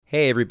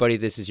Hey everybody,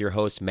 this is your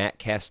host Matt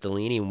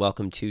Castellini and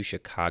welcome to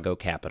Chicago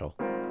Capital.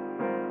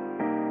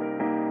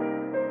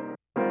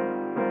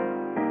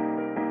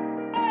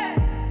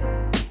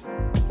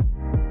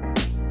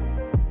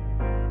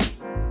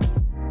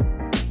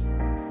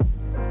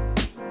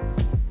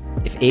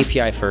 If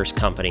API-first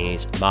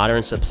companies,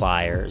 modern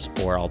suppliers,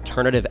 or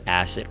alternative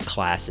asset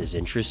classes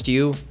interest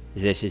you,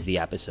 this is the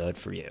episode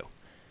for you.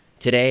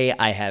 Today,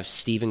 I have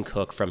Stephen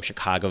Cook from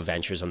Chicago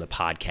Ventures on the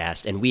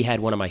podcast, and we had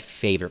one of my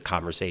favorite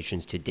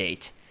conversations to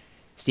date.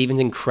 Stephen's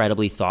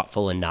incredibly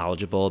thoughtful and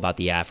knowledgeable about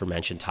the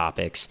aforementioned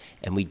topics,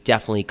 and we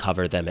definitely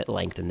cover them at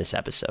length in this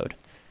episode.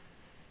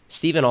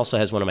 Stephen also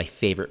has one of my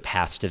favorite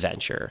paths to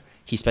venture.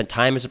 He spent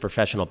time as a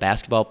professional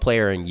basketball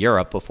player in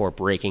Europe before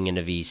breaking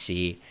into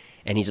VC,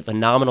 and he's a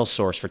phenomenal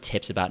source for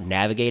tips about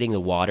navigating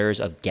the waters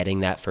of getting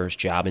that first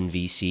job in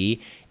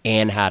VC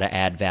and how to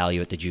add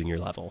value at the junior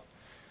level.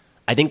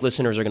 I think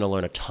listeners are going to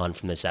learn a ton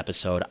from this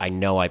episode. I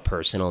know I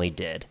personally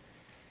did.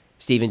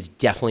 Stephen's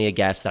definitely a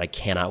guest that I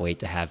cannot wait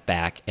to have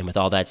back. And with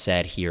all that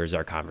said, here's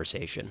our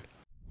conversation.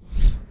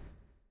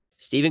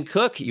 Stephen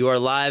Cook, you are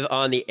live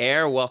on the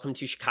air. Welcome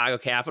to Chicago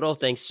Capital.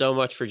 Thanks so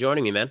much for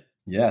joining me, man.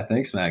 Yeah,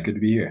 thanks, Matt. Good to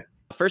be here.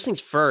 First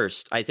things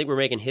first, I think we're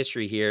making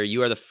history here.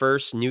 You are the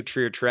first New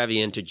Trier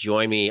Trevian to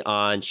join me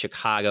on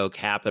Chicago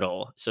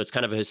Capital. So it's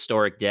kind of a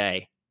historic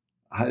day.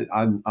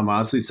 I'm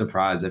honestly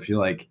surprised. I feel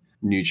like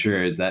New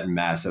Trier is that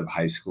massive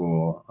high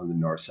school on the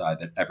north side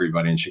that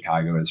everybody in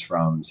Chicago is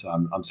from. So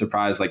I'm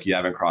surprised like you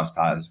haven't crossed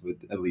paths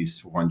with at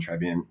least one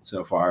Trevian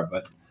so far,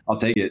 but I'll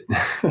take it.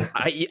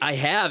 I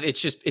have.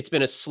 It's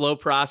been a slow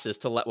process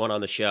to let one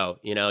on the show.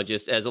 You know,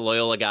 just as a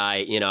Loyola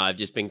guy, I've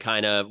just been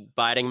kind of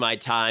biding my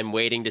time,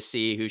 waiting to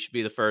see who should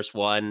be the first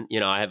one.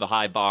 I have a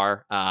high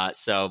bar.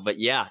 But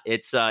yeah,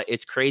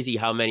 it's crazy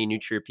how many New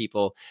Trier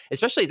people,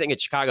 especially I think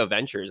at Chicago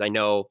Ventures. I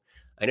know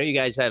you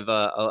guys have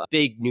a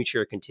big New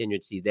Trier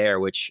contingency there,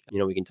 which,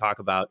 we can talk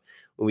about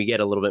when we get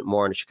a little bit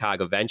more into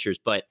Chicago Ventures.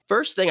 But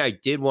first thing I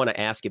did want to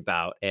ask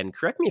about, and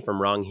correct me if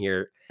I'm wrong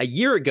here, a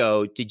year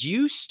ago, did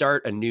you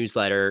start a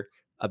newsletter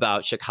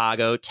about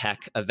Chicago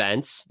tech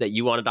events that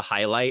you wanted to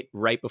highlight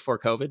right before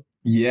COVID?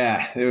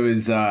 Yeah, it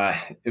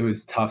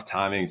was tough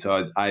timing.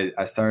 So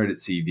I started at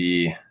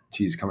CV,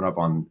 coming up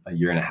on a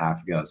year and a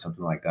half ago,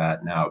 something like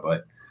that now.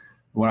 But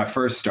when I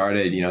first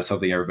started,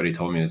 something everybody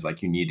told me is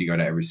like, you need to go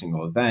to every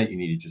single event. You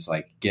need to just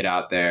like get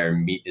out there,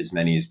 meet as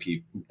many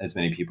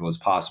people as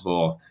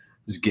possible,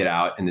 just get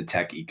out in the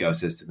tech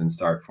ecosystem and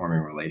start forming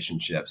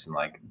relationships. And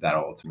like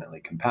that'll ultimately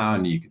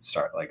compound. You could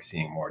start like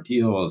seeing more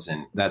deals,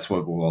 and that's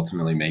what will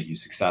ultimately make you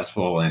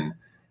successful. And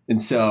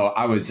so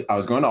I was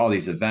going to all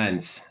these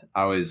events.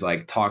 I was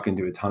like talking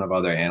to a ton of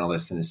other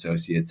analysts and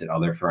associates at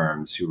other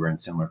firms who were in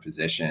similar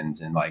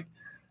positions, and like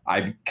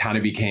I kind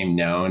of became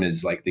known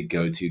as like the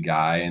go-to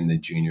guy in the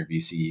junior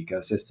VC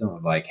ecosystem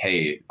of like,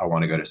 hey, I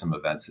want to go to some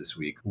events this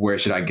week. Where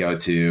should I go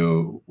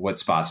to? What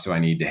spots do I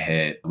need to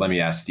hit? Let me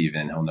ask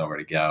Stephen, he'll know where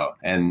to go.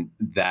 And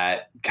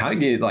that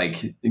kind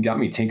of got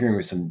me tinkering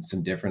with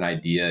some different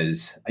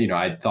ideas.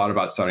 I thought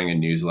about starting a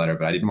newsletter,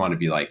 but I didn't want to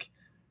be like,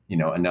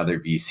 another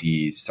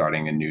VC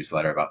starting a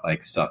newsletter about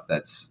like stuff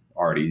that's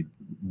already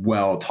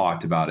well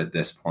talked about at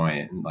this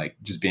point, and like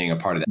just being a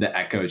part of the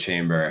echo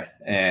chamber.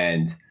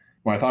 And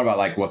when I thought about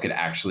like what could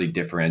actually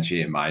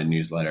differentiate my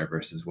newsletter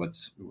versus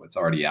what's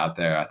already out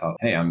there, I thought,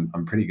 hey, I'm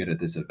pretty good at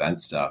this event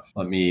stuff.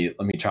 Let me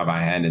try my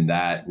hand in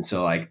that. And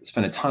so like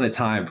spent a ton of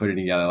time putting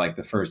together like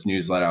the first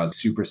newsletter. I was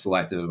super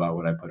selective about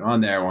what I put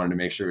on there. I wanted to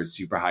make sure it was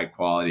super high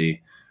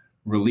quality.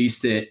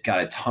 Released it, got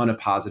a ton of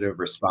positive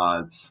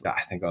response.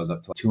 I think I was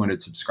up to like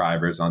 200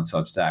 subscribers on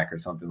Substack or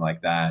something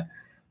like that.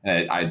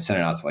 And I'd sent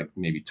it out to like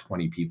maybe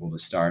 20 people to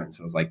start. And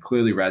so it was like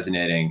clearly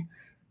resonating.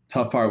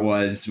 Tough part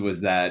was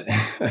that,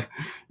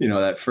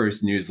 that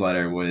first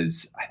newsletter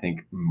was, I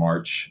think,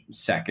 March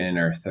 2nd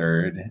or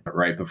 3rd,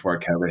 right before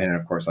COVID hit. And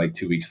of course, like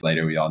 2 weeks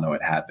later, we all know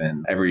what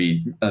happened.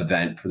 Every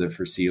event for the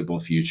foreseeable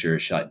future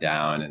shut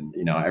down, and,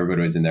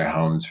 everybody was in their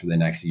homes for the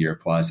next year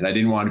plus. And I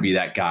didn't want to be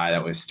that guy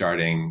that was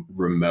starting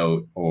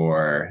remote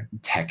or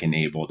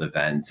tech-enabled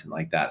events and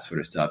like that sort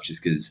of stuff,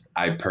 just because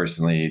I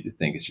personally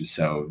think it's just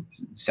so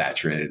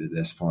saturated at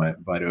this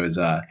point. But it was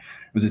a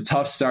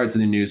tough start to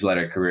the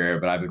newsletter career,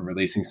 but I've been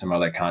releasing some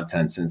other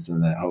content since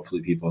then that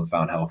hopefully people have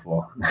found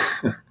helpful.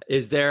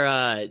 Is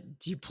there,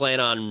 do you plan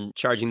on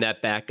charging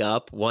that back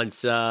up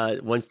once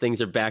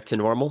things are back to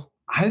normal?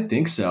 I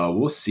think so.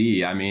 We'll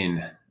see. I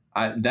mean,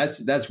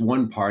 that's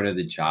one part of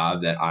the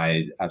job that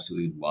I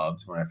absolutely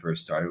loved when I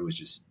first started, was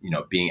just,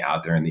 being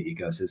out there in the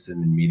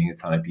ecosystem and meeting a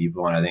ton of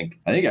people. And I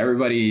think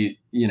everybody,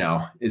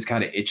 is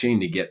kind of itching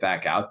to get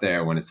back out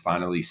there when it's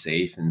finally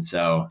safe. And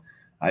so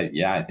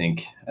I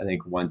think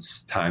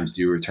once times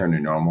do return to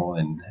normal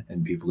and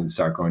people can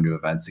start going to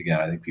events again,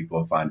 I think people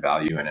will find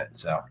value in it.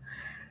 So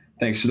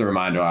thanks for the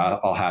reminder.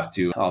 I'll have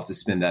to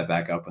spin that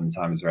back up when the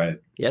time is right.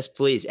 Yes,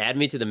 please add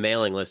me to the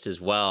mailing list as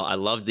well. I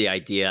love the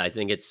idea. I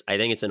think it's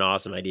an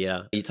awesome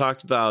idea. You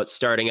talked about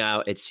starting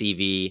out at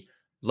CV.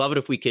 Love it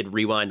if we could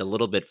rewind a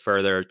little bit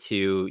further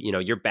to,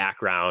 your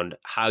background,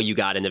 how you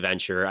got into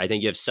venture. I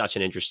think you have such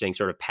an interesting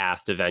sort of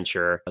path to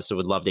venture. So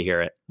would love to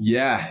hear it.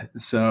 Yeah.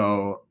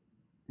 So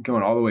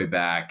going all the way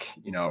back,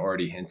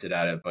 already hinted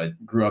at it, but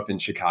grew up in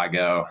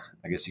Chicago.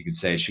 I guess you could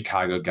say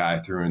Chicago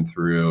guy through and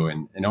through,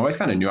 and always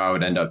kind of knew I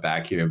would end up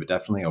back here, but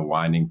definitely a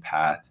winding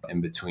path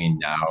in between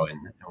now and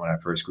when I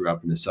first grew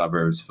up in the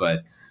suburbs.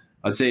 But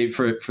I'd say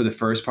for the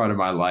first part of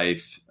my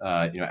life,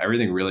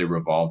 everything really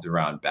revolved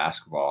around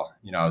basketball.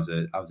 I was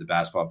a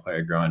basketball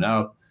player growing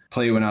up.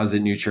 Played when I was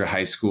at New Trier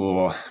High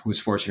School. Was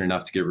fortunate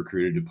enough to get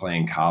recruited to play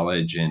in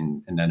college,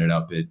 and ended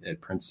up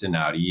at Princeton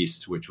out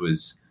east, which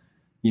was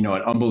an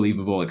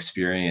unbelievable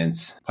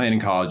experience. Playing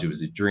in college, it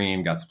was a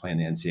dream. Got to play in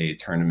the NCAA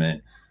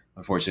tournament.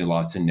 Unfortunately,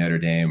 lost to Notre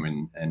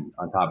Dame, and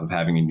on top of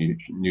having a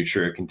New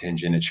Trier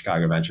contingent at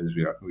Chicago Ventures,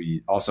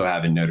 we also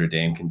have a Notre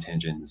Dame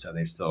contingent, so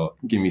they still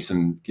give me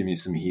some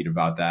heat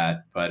about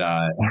that. But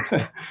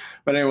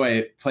but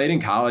anyway, played in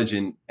college,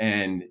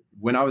 and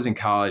when I was in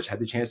college, had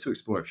the chance to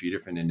explore a few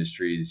different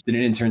industries. Did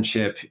an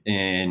internship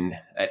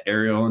at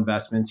Ariel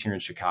Investments here in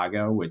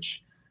Chicago,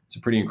 which it's a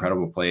pretty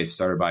incredible place,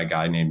 started by a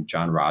guy named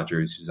John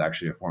Rogers, who's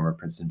actually a former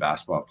Princeton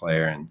basketball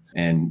player,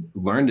 and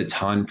learned a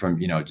ton from,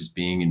 just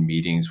being in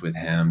meetings with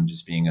him,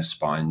 just being a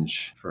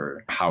sponge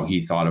for how he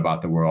thought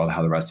about the world,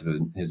 how the rest of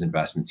his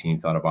investment team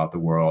thought about the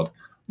world.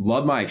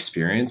 Loved my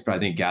experience, but I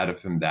think gathered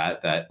from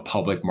that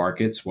public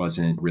markets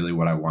wasn't really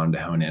what I wanted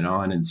to hone in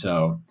on. And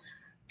so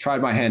tried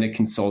my hand at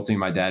consulting.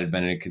 My dad had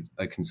been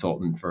a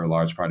consultant for a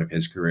large part of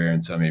his career,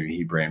 and so maybe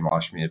he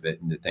brainwashed me a bit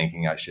into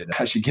thinking I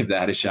should give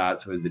that a shot.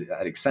 So I was at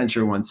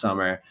Accenture one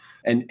summer,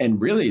 and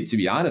really, to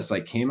be honest,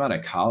 came out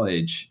of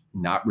college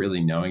not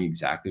really knowing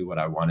exactly what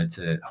I wanted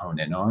to hone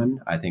in on.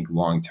 I think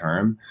long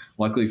term,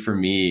 luckily for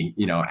me,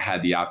 I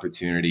had the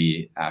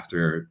opportunity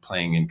after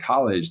playing in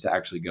college to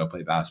actually go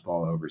play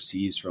basketball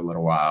overseas for a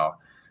little while.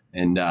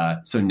 And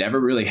so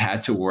never really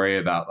had to worry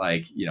about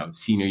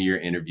senior year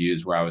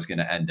interviews where I was going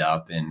to end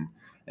up and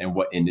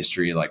what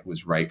industry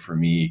was right for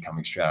me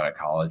coming straight out of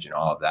college and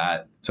all of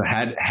that. So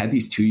had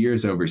these 2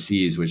 years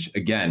overseas, which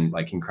again,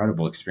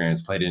 incredible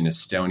experience. Played in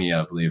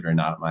Estonia, believe it or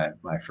not,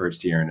 my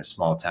first year in a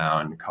small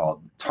town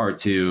called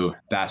Tartu.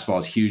 Basketball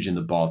is huge in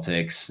the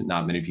Baltics.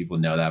 Not many people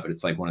know that, but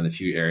it's one of the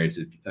few areas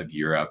of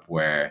Europe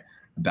where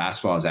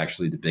basketball is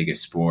actually the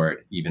biggest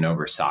sport, even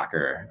over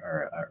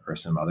soccer or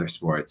some other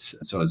sports.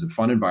 So it was a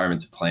fun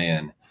environment to play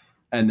in.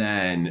 And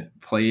then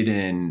played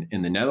in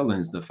the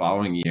Netherlands the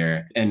following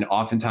year. And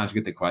oftentimes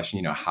get the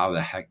question, how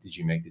the heck did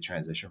you make the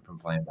transition from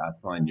playing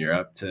basketball in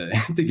Europe to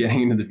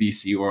getting into the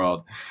VC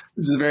world?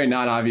 This is a very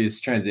non-obvious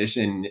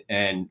transition.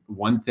 And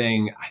one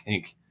thing I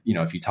think,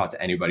 if you talk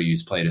to anybody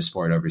who's played a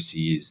sport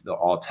overseas, they'll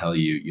all tell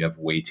you have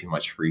way too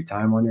much free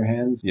time on your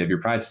hands. You have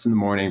your practice in the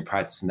morning,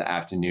 practice in the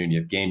afternoon, you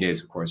have game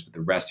days, of course, but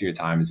the rest of your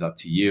time is up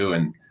to you.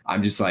 And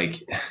I'm just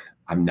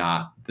I'm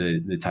not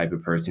the type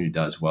of person who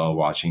does well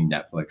watching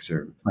Netflix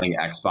or playing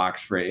Xbox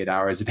for 8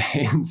 hours a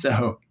day. And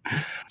so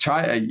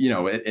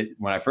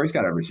when I first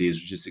got overseas,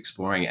 was just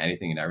exploring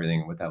anything and everything.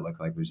 And what that looked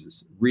like was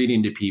just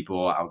reading to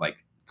people. I would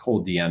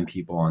cold DM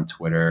people on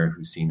Twitter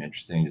who seem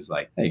interesting, just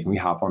hey, can we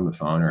hop on the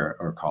phone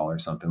or call or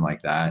something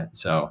like that?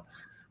 So I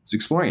was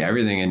exploring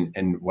everything.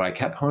 And what I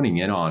kept honing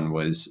in on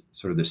was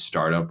sort of the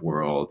startup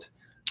world,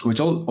 which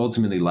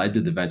ultimately led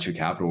to the venture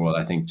capital world.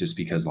 I think just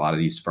because a lot of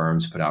these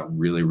firms put out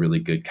really, really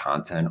good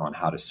content on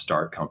how to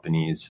start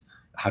companies,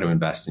 how to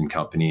invest in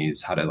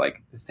companies, how to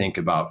think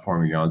about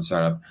forming your own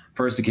startup.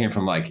 First, it came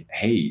from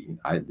hey,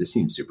 this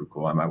seems super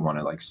cool. I might want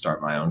to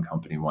start my own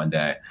company one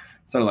day.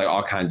 Started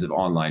all kinds of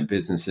online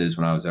businesses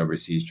when I was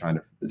overseas, trying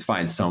to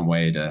find some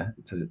way to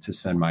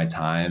spend my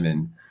time.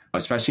 And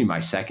especially my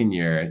second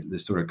year,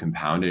 this sort of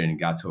compounded and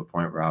got to a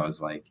point where I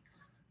was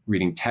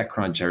reading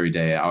TechCrunch every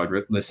day. I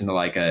would listen to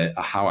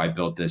a How I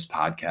Built This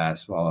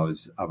podcast while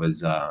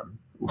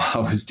I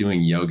was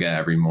doing yoga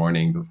every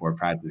morning before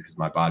practice because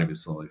my body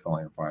was slowly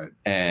falling apart.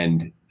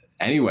 And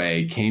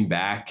anyway, came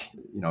back,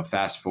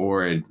 fast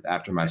forward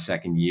after my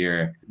second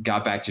year,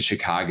 got back to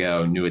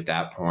Chicago, knew at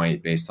that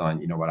point, based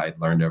on, what I'd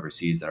learned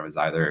overseas, that I was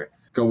either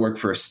go work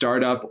for a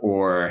startup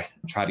or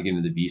try to get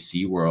into the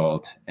VC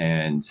world.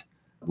 And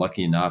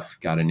lucky enough,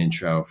 got an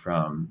intro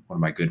from one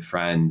of my good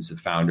friends, a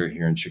founder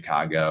here in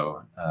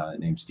Chicago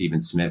named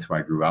Stephen Smith, who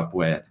I grew up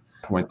with.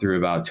 Went through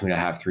about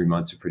 2.5, 3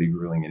 months of pretty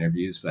grueling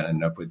interviews, but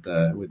ended up with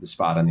the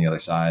spot on the other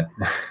side.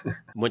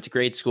 Went to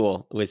grade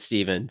school with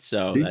Stephen.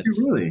 So did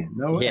you really?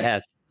 No way. Yeah,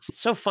 it's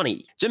so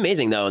funny. It's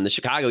amazing though, in the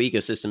Chicago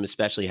ecosystem,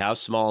 especially how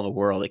small of a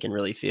world it can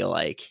really feel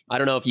like. I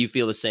don't know if you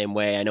feel the same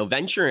way. I know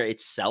venture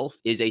itself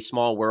is a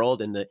small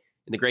world in the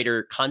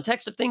greater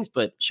context of things,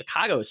 but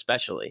Chicago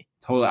especially.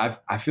 Totally.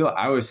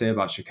 I always say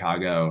about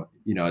Chicago,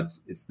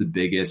 it's the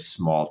biggest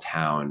small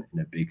town in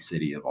a big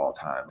city of all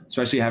time.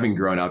 Especially having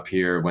grown up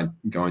here,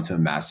 going to a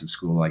massive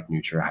school like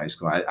New Trier High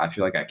School, I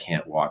feel like I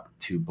can't walk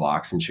 2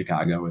 blocks in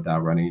Chicago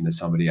without running into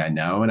somebody I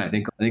know. And I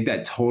think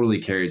that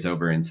totally carries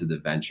over into the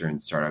venture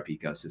and startup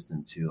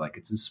ecosystem too.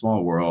 It's a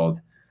small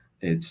world.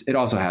 It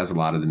also has a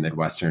lot of the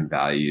Midwestern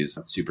values.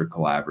 It's super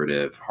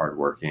collaborative,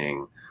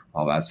 hardworking,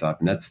 all that stuff.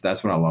 And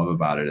that's what I love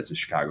about it as a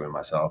Chicagoan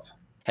myself.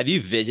 Have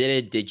you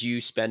visited? Did you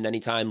spend any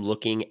time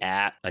looking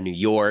at New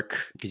York?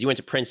 Because you went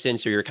to Princeton,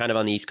 so you're kind of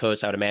on the East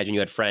Coast. I would imagine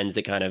you had friends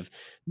that kind of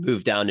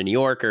moved down to New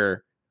York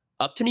or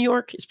up to New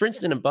York. Is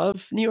Princeton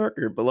above New York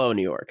or below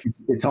New York?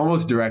 It's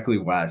almost directly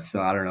west,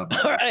 so I don't know.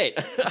 All right.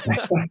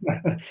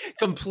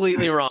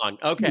 Completely wrong.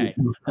 Okay.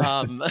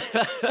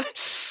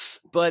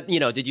 But,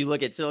 did you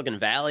look at Silicon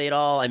Valley at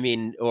all? I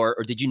mean, or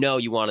did you know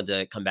you wanted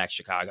to come back to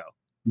Chicago?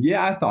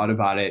 Yeah, I thought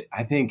about it.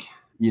 I think,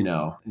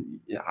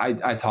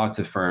 I talk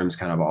to firms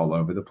kind of all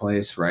over the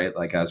place, right?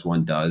 Like as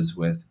one does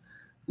with,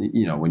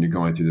 when you're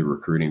going through the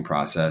recruiting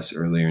process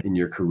earlier in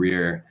your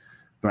career.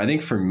 But I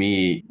think for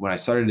me, when I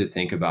started to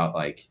think about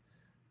like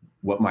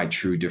what my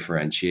true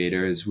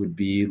differentiators would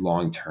be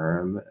long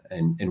term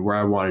and where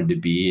I wanted to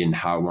be and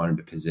how I wanted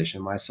to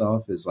position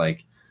myself as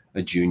like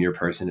a junior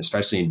person,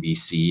 especially in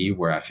VC,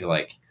 where I feel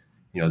like,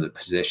 the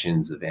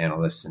positions of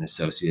analysts and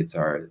associates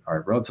are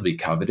relatively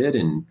coveted,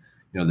 and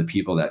the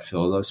people that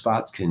fill those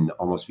spots can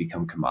almost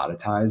become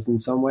commoditized in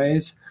some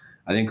ways.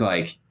 I think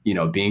like,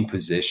 being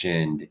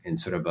positioned in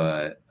sort of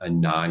a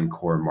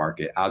non-core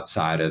market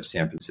outside of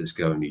San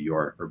Francisco, New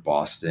York, or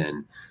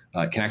Boston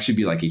can actually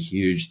be like a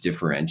huge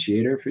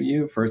differentiator for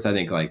you. First, I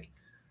think like,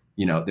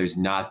 there's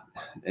not,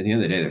 at the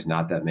end of the day, there's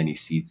not that many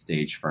seed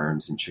stage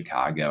firms in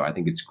Chicago. I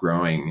think it's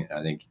growing.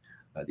 I think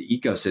the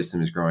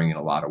ecosystem is growing in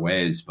a lot of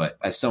ways. But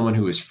as someone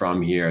who is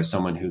from here, as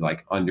someone who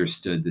like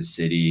understood the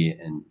city,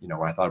 and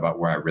when I thought about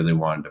where I really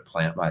wanted to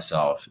plant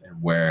myself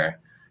and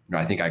where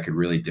I think I could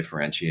really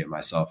differentiate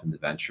myself in the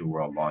venture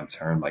world long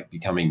term, like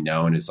becoming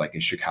known as like a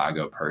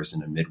Chicago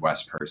person, a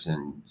Midwest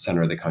person,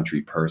 center of the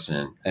country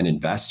person, an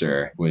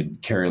investor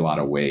would carry a lot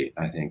of weight,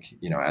 I think,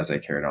 as I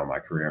carried on my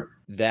career.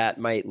 That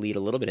might lead a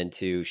little bit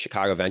into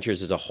Chicago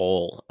Ventures as a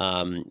whole.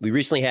 We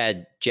recently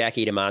had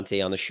Jackie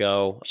DeMonte on the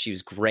show. She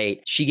was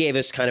great. She gave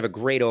us kind of a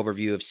great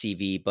overview of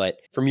CV,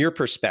 but from your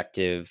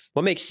perspective,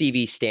 what makes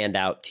CV stand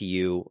out to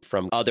you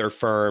from other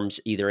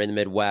firms, either in the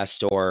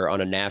Midwest or on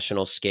a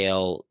national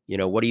scale?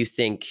 What do you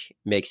think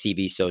makes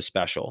CV so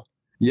special?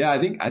 Yeah, I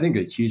think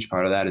a huge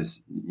part of that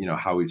is,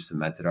 how we've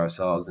cemented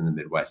ourselves in the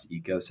Midwest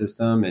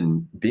ecosystem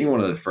and being one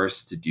of the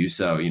first to do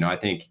so. I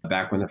think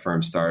back when the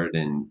firm started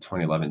in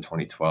 2011,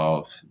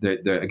 2012,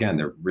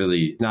 there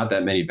really not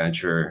that many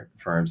venture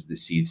firms at the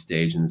seed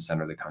stage in the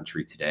center of the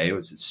country today. It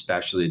was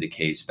especially the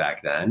case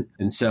back then.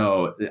 And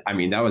so, I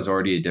mean, that was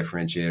already a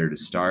differentiator to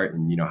start.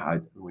 And,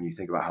 when you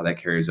think about how that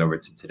carries over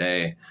to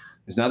today,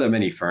 there's not that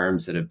many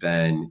firms that have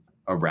been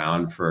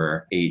around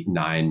for 8,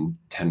 9,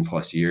 10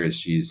 plus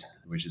years,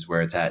 which is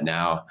where it's at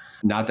now.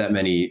 Not that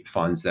many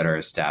funds that are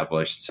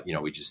established.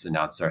 We just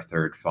announced our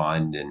third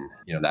fund, and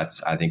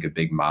that's, I think, a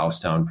big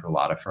milestone for a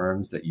lot of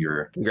firms that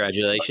you're.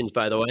 Congratulations,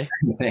 by the way.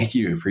 Thank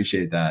you.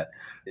 Appreciate that.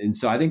 And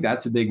so I think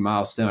that's a big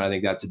milestone. I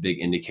think that's a big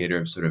indicator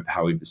of sort of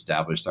how we've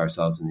established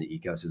ourselves in the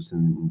ecosystem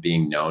and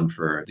being known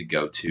for the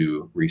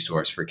go-to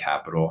resource for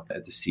capital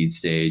at the seed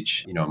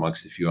stage,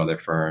 amongst a few other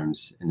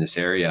firms in this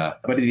area.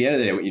 But at the end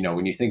of the day,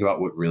 when you think about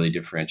what really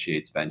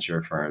differentiates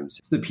venture firms,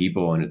 it's the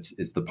people and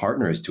it's the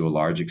partners to a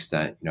large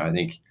extent. I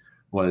think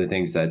one of the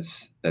things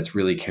that's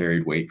really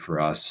carried weight for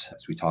us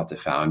as we talk to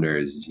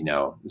founders is,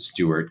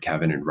 Stuart,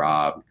 Kevin, and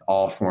Rob,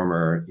 all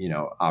former,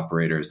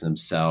 operators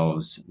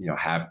themselves,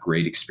 have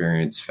great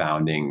experience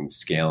founding,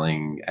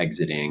 scaling,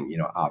 exiting,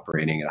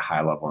 operating at a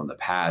high level in the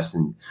past.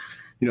 And,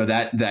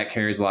 that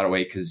carries a lot of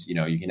weight because,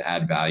 you can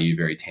add value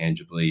very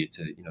tangibly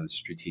to, the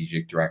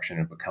strategic direction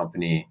of a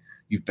company.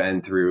 You've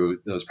been through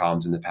those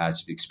problems in the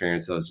past. You've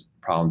experienced those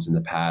problems in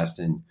the past.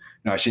 And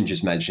I shouldn't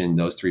just mention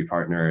those three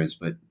partners,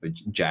 but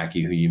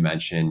Jackie, who you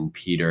mentioned,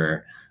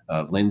 Peter,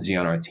 Lindsay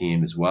on our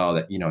team as well,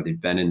 that, they've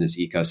been in this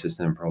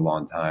ecosystem for a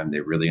long time.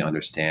 They really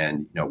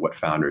understand, what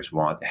founders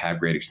want. They have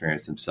great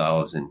experience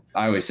themselves. And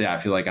I always say, I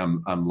feel like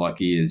I'm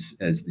lucky as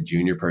the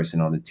junior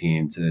person on the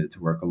team to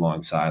work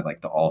alongside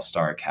like the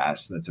all-star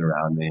cast that's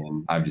around me.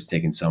 And I've just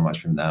taken so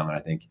much from them. And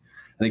I think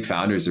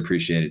founders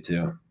appreciate it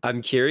too.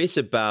 I'm curious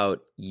about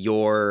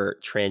your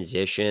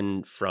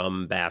transition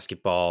from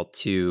basketball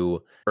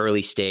to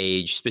early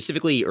stage,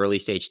 specifically early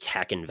stage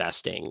tech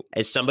investing.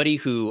 As somebody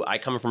who I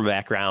come from a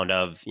background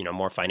of,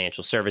 more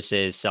financial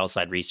services, sell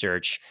side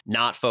research,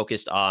 not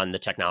focused on the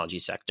technology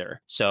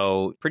sector.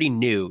 So pretty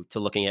new to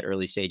looking at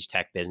early stage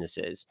tech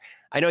businesses.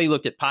 I know you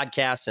looked at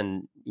podcasts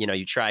and,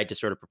 you tried to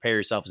sort of prepare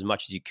yourself as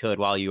much as you could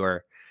while you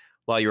were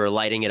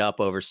lighting it up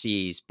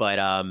overseas. But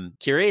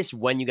curious,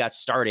 when you got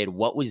started,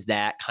 what was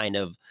that kind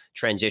of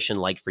transition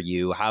like for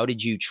you? How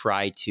did you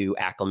try to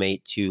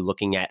acclimate to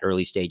looking at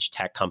early stage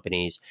tech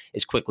companies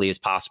as quickly as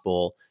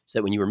possible so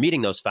that when you were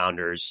meeting those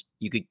founders,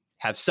 you could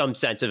have some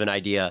sense of an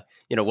idea,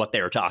 what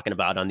they were talking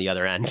about on the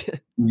other end?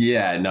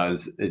 Yeah, no,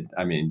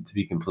 to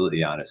be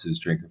completely honest, it was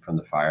drinking from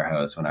the fire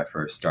hose when I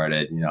first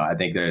started. I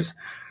think there's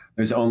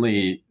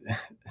only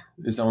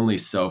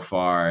so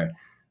far.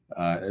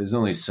 There's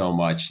only so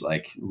much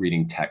like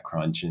reading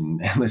TechCrunch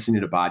and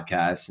listening to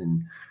podcasts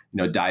and,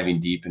 diving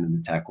deep into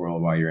the tech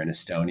world while you're in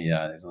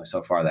Estonia. There's only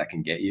so far that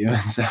can get you.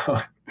 And so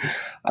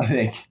I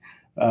think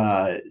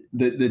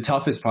The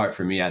toughest part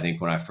for me, I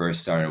think, when I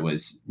first started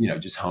was,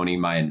 just honing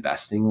my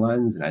investing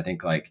lens. And I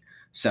think like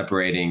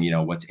separating,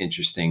 what's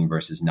interesting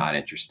versus not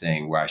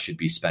interesting, where I should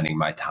be spending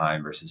my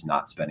time versus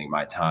not spending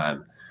my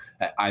time.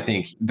 I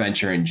think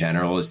venture in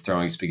general is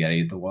throwing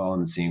spaghetti at the wall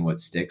and seeing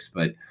what sticks,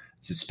 but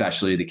it's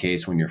especially the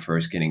case when you're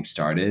first getting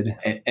started.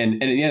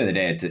 And at the end of the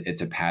day,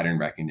 it's a pattern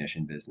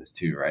recognition business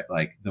too, right?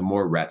 Like the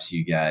more reps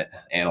you get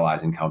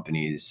analyzing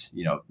companies,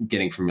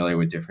 getting familiar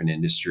with different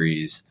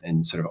industries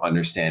and sort of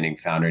understanding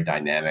founder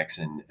dynamics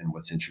and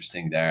what's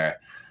interesting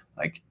there,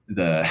 like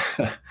the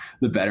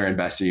the better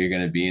investor you're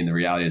going to be. And the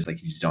reality is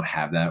like you just don't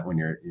have that when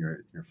you're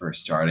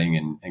first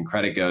starting. And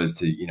credit goes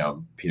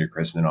to Peter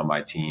Chrisman on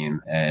my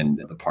team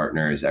and the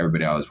partners,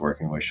 everybody I was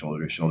working with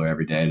shoulder to shoulder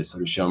every day to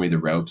sort of show me the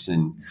ropes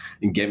and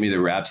get me the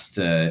reps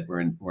to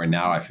where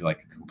now I feel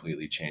like a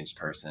completely changed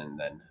person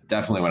than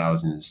definitely when I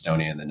was in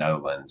Estonia and the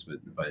Netherlands,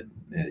 but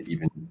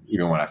even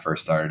when I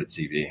first started at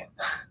CV.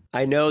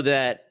 I know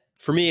that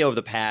for me, over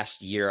the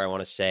past year, I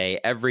want to say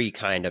every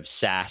kind of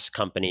SaaS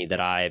company that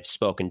I've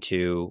spoken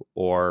to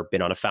or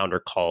been on a founder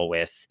call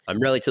with,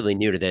 I'm relatively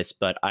new to this,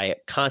 but I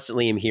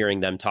constantly am hearing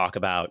them talk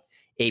about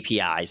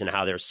APIs and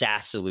how their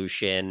SaaS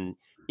solution,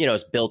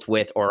 is built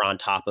with or on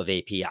top of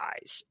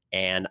APIs.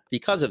 And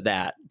because of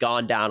that,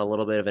 gone down a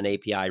little bit of an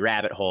API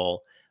rabbit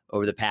hole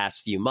over the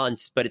past few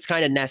months, but it's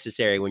kind of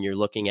necessary when you're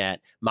looking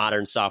at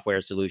modern software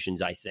solutions,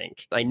 I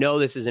think. I know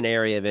this is an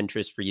area of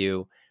interest for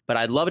you, but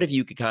I'd love it if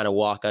you could kind of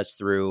walk us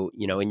through,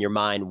 in your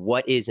mind,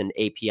 what is an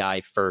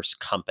API first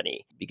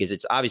company? Because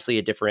it's obviously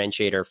a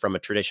differentiator from a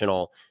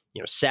traditional,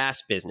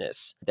 SaaS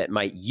business that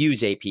might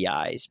use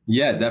APIs.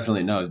 Yeah,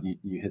 definitely. No,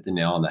 you hit the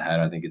nail on the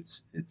head. I think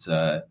it's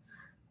a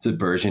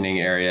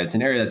burgeoning area. It's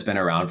an area that's been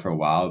around for a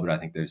while, but I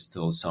think there's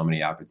still so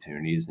many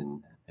opportunities,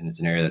 and it's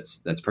an area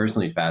that's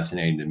personally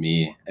fascinating to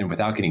me. And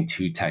without getting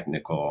too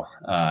technical,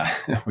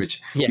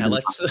 which I'm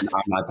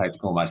not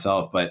technical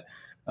myself, but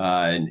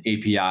an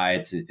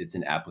API, it's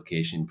an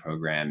application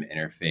program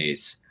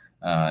interface.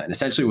 And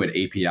essentially what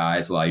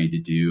APIs allow you to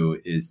do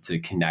is to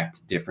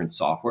connect different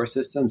software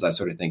systems. I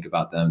sort of think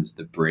about them as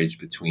the bridge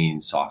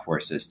between software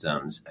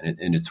systems, and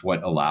it's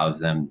what allows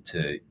them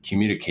to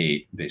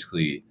communicate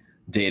basically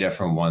data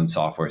from one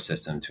software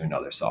system to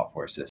another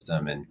software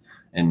system.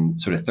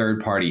 And sort of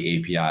third-party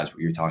APIs,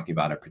 what you're talking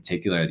about in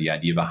particular, the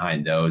idea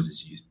behind those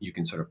is you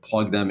can sort of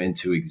plug them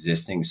into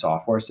existing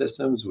software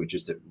systems with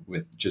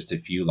just a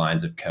few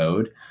lines of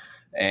code.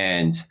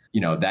 And,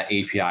 that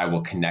API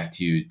will connect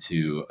you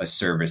to a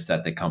service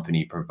that the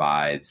company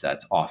provides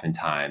that's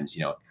oftentimes,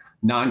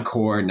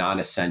 non-core,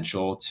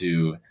 non-essential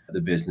to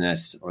the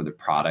business or the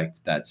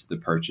product that's the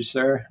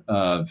purchaser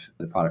of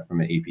the product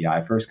from an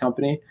API first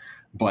company,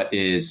 but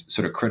is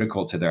sort of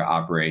critical to their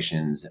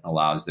operations and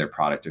allows their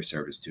product or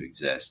service to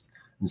exist.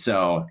 And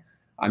so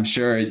I'm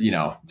sure,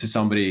 to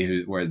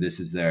somebody where this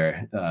is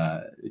their,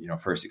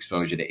 first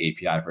exposure to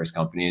API first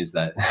companies,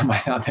 that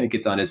might not make a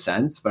ton of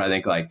sense. But I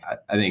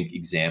think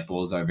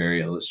examples are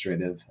very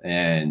illustrative.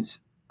 And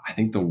I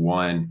think the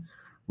one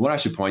I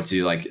should point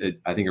to, I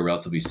think a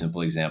relatively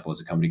simple example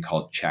is a company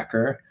called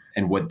Checkr.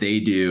 And what they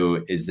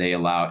do is they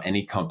allow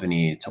any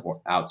company to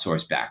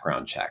outsource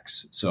background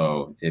checks.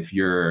 So if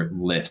you're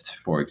Lyft,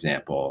 for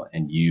example,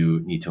 and you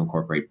need to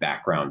incorporate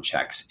background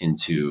checks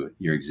into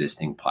your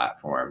existing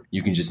platform,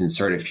 you can just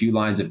insert a few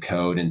lines of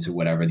code into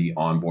whatever the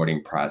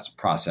onboarding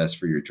process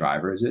for your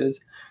drivers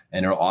is,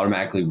 and it'll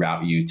automatically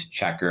route you to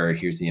Checkr.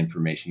 Here's the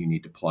information you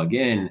need to plug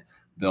in.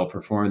 They'll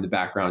perform the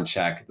background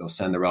check. They'll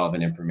send the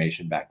relevant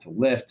information back to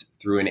Lyft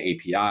through an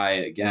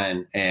API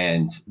again,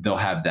 and they'll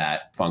have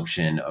that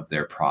function of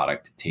their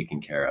product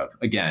taken care of.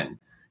 Again,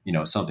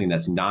 something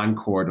that's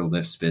non-core to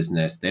Lyft's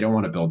business. They don't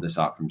want to build this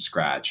out from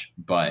scratch,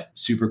 but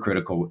super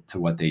critical to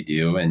what they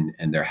do, and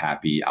they're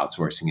happy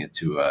outsourcing it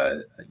to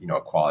a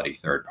quality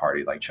third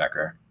party like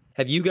Checkr.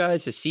 Have you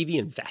guys, has CV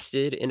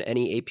invested in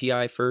any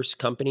API first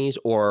companies,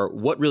 or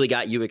what really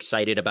got you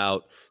excited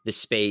about the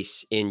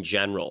space in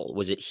general?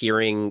 Was it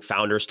hearing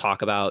founders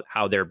talk about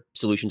how their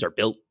solutions are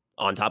built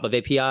on top of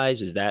APIs?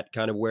 Is that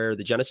kind of where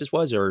the genesis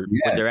was, or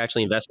was there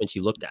actually investments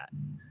you looked at?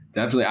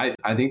 Definitely.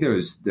 I think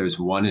there's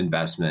one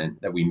investment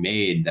that we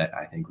made that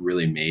I think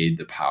really made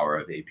the power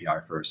of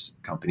API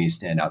first companies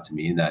stand out to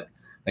me. And that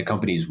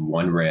company is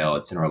OneRail.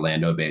 It's an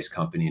Orlando-based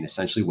company. And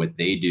essentially what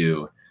they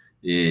do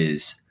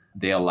is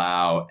they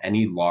allow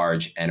any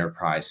large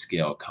enterprise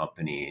scale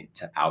company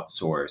to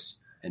outsource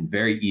and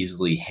very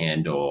easily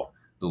handle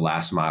the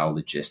last mile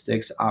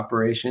logistics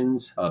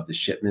operations of the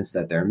shipments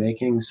that they're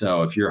making.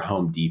 So if you're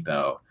Home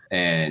Depot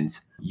and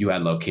you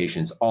had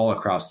locations all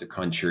across the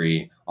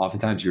country,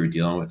 oftentimes you were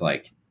dealing with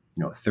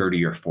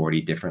 30 or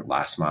 40 different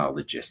last mile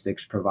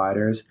logistics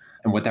providers.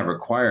 And what that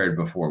required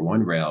before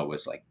OneRail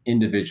was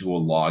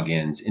individual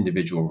logins,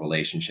 individual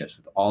relationships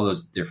with all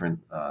those different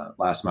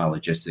last mile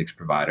logistics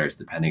providers,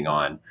 depending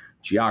on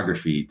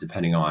geography,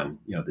 depending on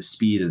the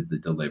speed of the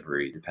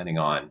delivery, depending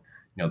on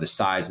the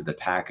size of the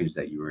package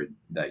that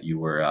you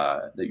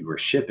were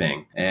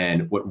shipping.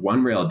 And what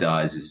OneRail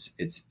does is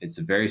it's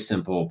a very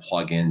simple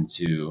plug-in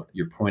to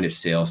your point of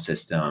sale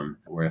system,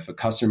 where if a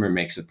customer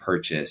makes a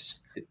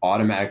purchase, it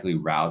automatically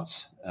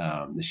routes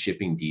the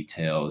shipping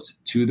details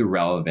to the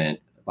relevant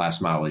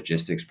last mile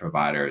logistics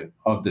provider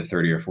of the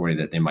 30 or 40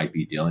 that they might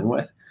be dealing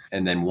with.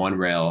 And then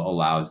OneRail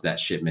allows that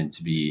shipment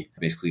to be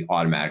basically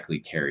automatically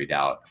carried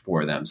out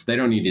for them. So they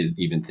don't need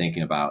to even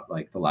thinking about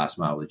like the last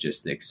mile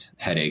logistics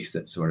headaches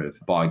that sort of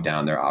bogged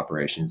down their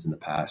operations in the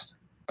past.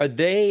 Are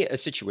they a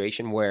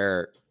situation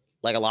where,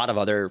 like a lot of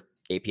other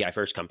API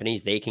first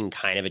companies, they can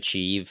kind of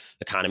achieve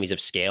economies of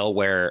scale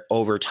where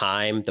over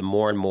time, the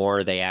more and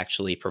more they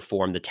actually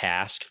perform the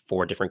task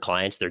for different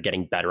clients, they're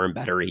getting better and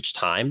better each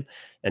time.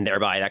 And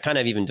thereby that kind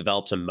of even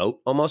develops a moat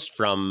almost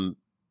from,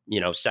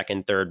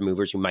 second, third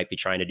movers who might be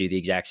trying to do the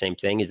exact same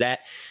thing. Is that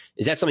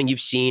something you've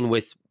seen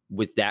with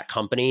that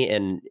company?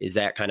 And is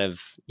that kind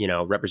of,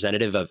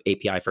 representative of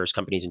API first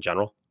companies in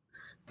general?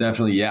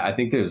 Definitely. Yeah. I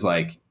think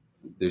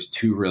there's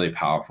two really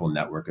powerful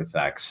network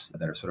effects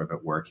that are sort of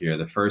at work here.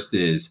 The first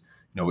is,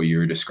 what you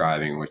were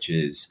describing, which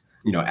is,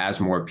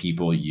 as more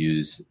people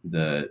use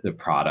the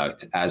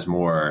product, as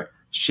more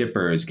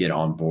shippers get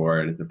on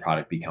board, the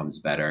product becomes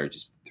better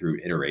just through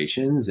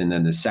iterations. And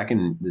then the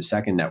second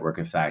network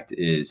effect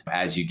is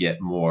as you get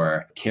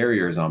more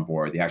carriers on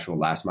board, the actual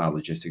last mile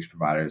logistics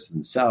providers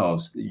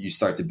themselves, you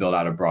start to build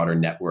out a broader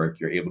network.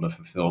 You're able to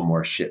fulfill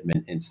more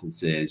shipment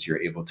instances.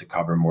 You're able to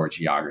cover more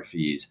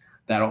geographies.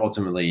 That'll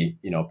ultimately,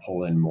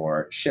 pull in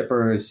more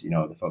shippers,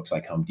 the folks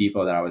like Home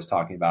Depot that I was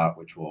talking about,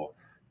 which will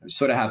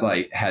sort of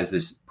has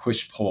this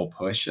push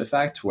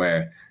effect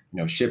where,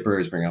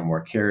 shippers bring on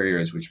more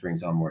carriers, which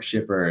brings on more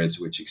shippers,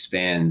 which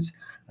expands.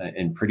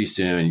 And pretty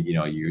soon,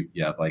 you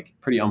have like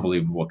pretty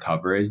unbelievable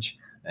coverage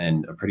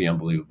and a pretty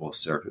unbelievable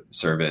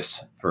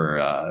service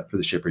for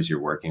the shippers you're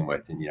working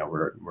with. And,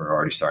 we're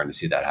already starting to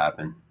see that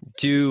happen.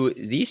 Do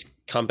these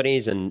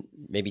companies, and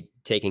maybe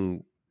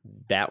taking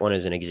that one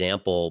as an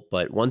example,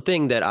 but one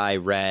thing that I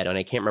read, and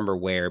I can't remember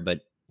where,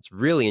 but it's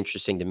really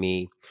interesting to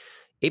me,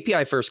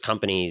 API first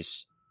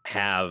companies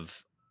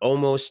have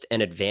almost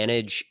an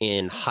advantage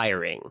in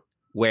hiring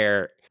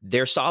where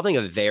they're solving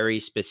a very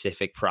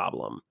specific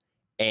problem.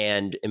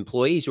 And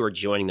employees who are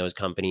joining those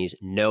companies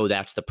know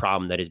that's the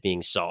problem that is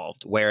being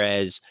solved.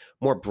 Whereas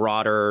more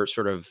broader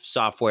sort of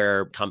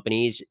software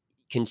companies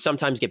can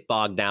sometimes get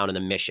bogged down in the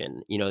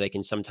mission. They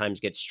can sometimes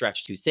get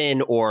stretched too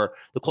thin, or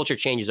the culture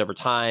changes over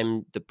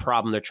time. The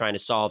problem they're trying to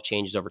solve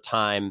changes over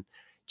time.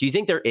 Do you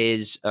think there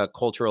is a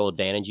cultural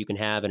advantage you can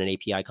have in an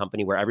API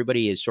company where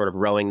everybody is sort of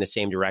rowing the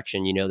same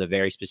direction, the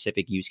very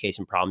specific use case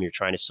and problem you're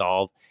trying to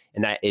solve?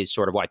 And that is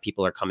sort of why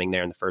people are coming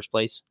there in the first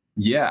place?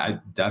 Yeah,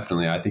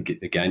 definitely. I think,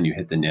 again, you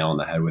hit the nail on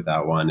the head with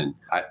that one. And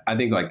I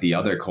think like the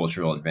other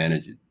cultural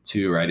advantage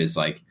too, right, is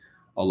like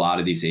a lot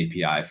of these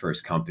API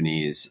first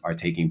companies are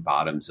taking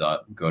bottoms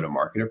up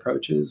go-to-market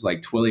approaches.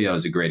 Like Twilio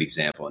is a great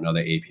example,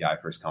 another API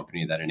first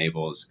company that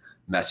enables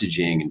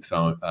messaging and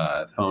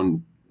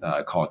phone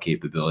call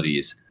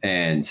capabilities.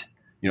 And,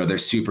 they're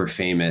super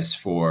famous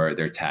for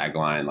their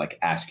tagline, like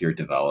ask your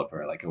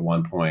developer. Like at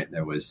one point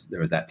there was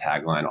that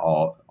tagline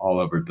all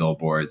over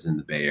billboards in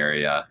the Bay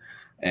Area.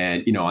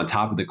 And, on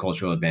top of the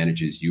cultural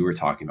advantages you were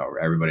talking about, where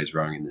everybody's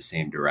rowing in the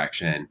same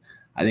direction,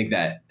 I think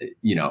that,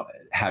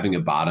 having a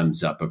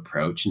bottoms up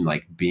approach and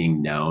like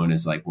being known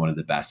as like one of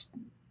the best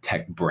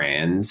tech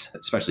brands,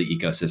 especially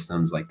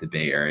ecosystems like the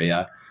Bay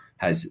Area,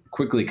 has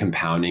quickly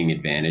compounding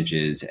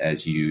advantages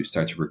as you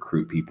start to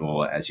recruit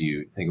people, as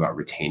you think about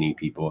retaining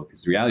people.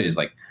 Because the reality is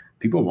like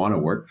people want to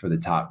work for the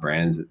top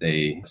brands that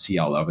they see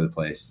all over the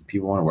place.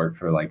 People want to work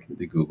for like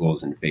the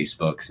Googles and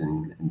Facebooks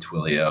and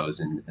Twilios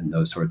and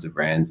those sorts of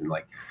brands. And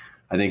like,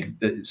 I think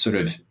that sort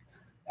of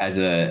as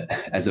a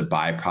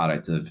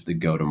byproduct of the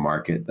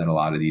go-to-market that a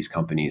lot of these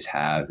companies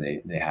have,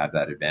 they have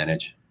that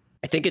advantage.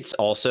 I think it's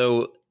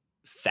also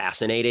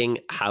fascinating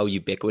how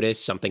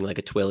ubiquitous something like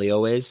a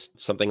Twilio is,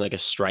 something like a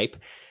Stripe.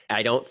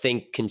 I don't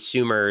think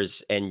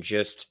consumers and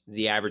just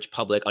the average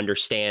public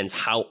understands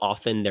how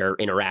often they're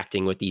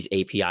interacting with these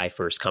API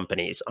first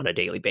companies on a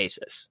daily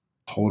basis.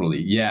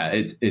 Totally. Yeah,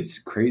 it's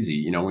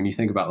crazy. When you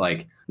think about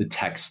like the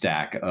tech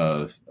stack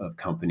of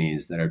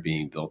companies that are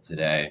being built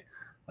today,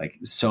 like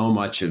so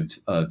much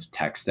of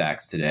tech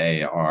stacks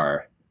today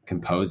are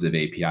composed of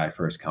API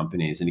first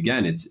companies. And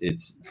again,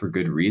 it's for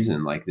good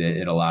reason. Like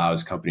it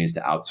allows companies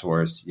to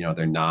outsource,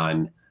 their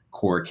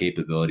non-core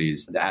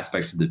capabilities, the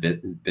aspects of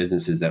the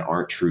businesses that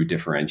aren't true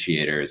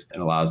differentiators,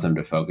 and allows them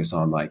to focus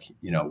on like,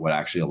 what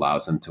actually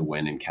allows them to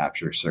win and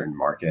capture certain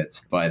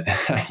markets. But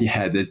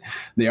yeah,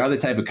 they are the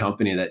type of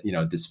company that,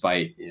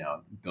 despite,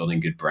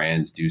 building good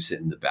brands, do sit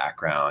in the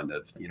background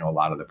of, a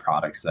lot of the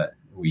products that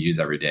we use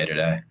every day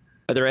today.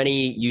 Are there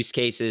any use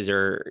cases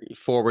or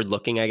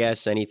forward-looking, I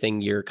guess,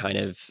 anything you're kind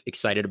of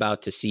excited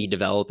about to see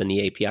develop in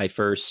the API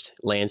first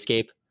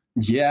landscape?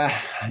 Yeah,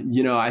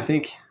 I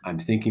think I'm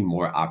thinking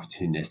more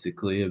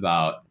opportunistically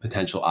about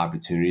potential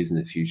opportunities in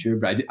the future,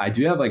 but I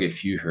do have like a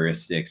few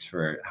heuristics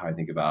for how I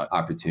think about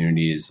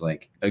opportunities.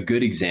 Like a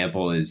good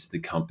example is the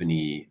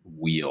company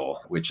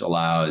Wheel, which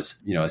allows,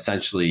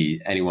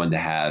 essentially anyone to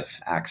have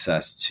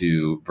access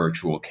to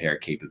virtual care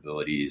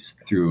capabilities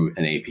through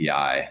an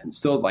API. And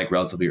still like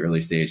relatively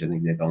early stage. I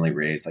think they've only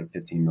raised like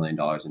 $15 million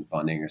in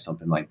funding or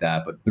something like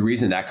that. But the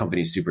reason that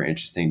company is super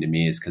interesting to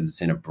me is because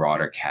it's in a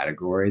broader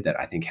category that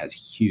I think has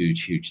huge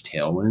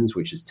tailwinds,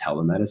 which is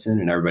telemedicine.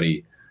 And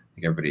everybody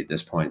at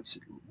this point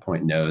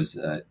knows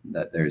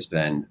that there's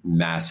been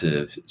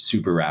massive,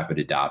 super rapid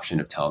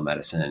adoption of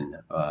telemedicine,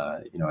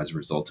 as a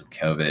result of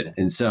COVID.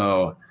 And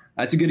so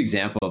that's a good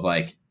example of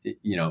like,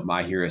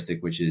 my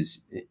heuristic, which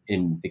is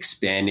in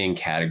expanding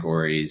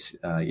categories,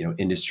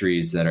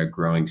 industries that are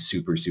growing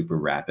super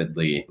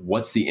rapidly.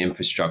 What's the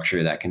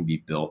infrastructure that can be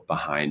built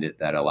behind it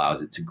that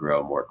allows it to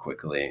grow more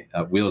quickly?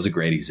 Wheel is a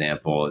great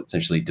example. It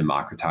essentially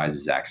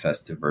democratizes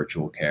access to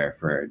virtual care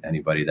for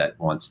anybody that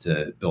wants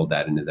to build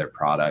that into their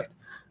product.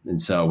 And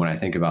so when I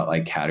think about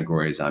like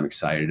categories I'm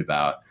excited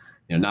about,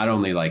 not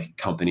only like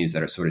companies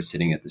that are sort of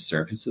sitting at the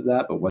surface of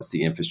that, but what's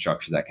the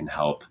infrastructure that can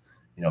help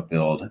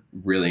build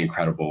really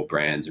incredible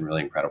brands and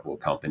really incredible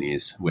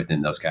companies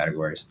within those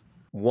categories.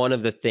 One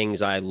of the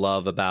things I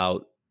love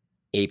about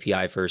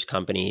API first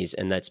companies,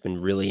 and that's been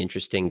really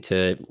interesting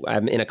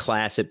I'm in a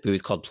class at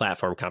Booth called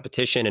Platform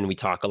Competition, and we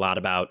talk a lot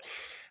about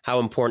how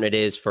important it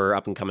is for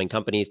up and coming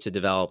companies to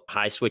develop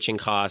high switching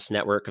costs,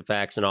 network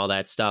effects, and all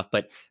that stuff.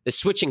 But the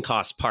switching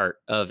cost part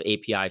of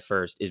API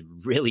first is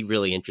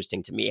really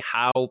interesting to me.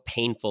 How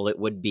painful it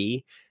would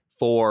be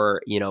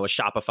for, a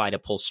Shopify to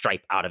pull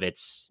Stripe out of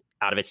its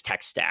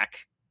tech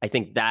stack. I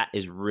think that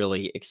is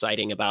really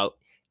exciting about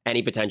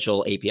any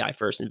potential API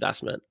first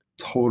investment.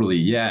 Totally.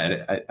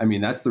 Yeah. I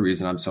mean, that's the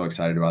reason I'm so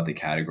excited about the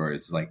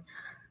categories. Like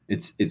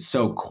it's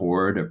so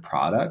core to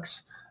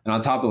products. And on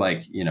top of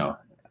like,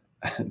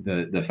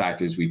 the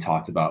factors we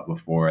talked about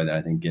before that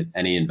I think get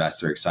any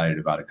investor excited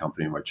about a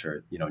company, which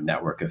are,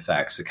 network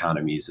effects,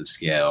 economies of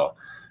scale,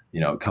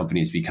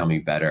 companies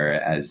becoming better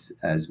as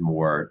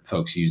more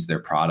folks use their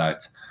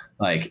product.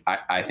 Like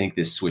I think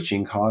this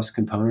switching cost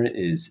component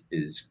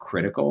is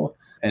critical.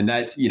 And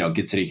that,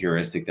 gets at a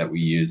heuristic that we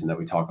use and that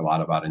we talk a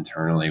lot about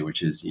internally,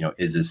 which is,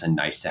 is this a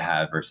nice to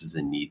have versus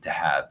a need to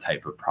have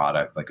type of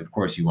product? Like, of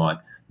course, you want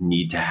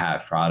need to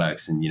have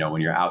products. And,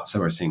 when you're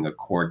outsourcing a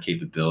core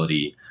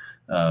capability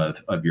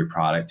of your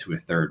product to a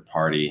third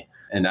party,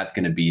 and that's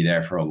going to be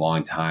there for a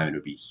long time, and it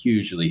would be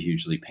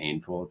hugely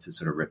painful to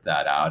sort of rip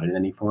that out at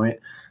any point.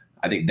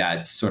 I think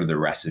that's sort of the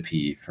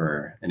recipe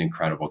for an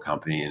incredible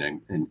company,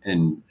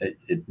 and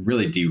it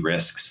really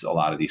de-risks a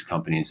lot of these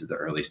companies at the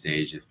early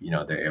stage if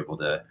they're able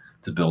to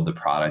build the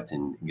product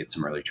and get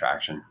some early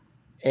traction.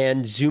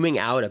 And zooming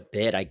out a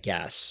bit, I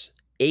guess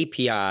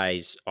API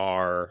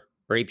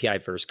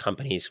first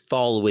companies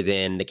fall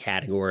within the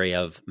category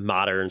of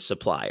modern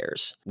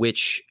suppliers,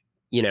 which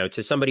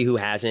to somebody who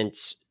hasn't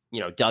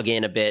dug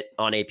in a bit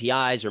on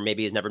APIs or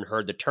maybe has never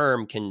heard the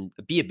term can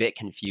be a bit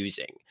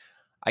confusing.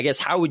 I guess,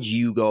 how would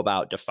you go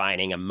about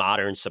defining a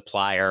modern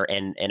supplier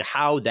and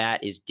how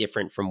that is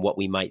different from what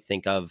we might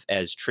think of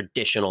as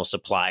traditional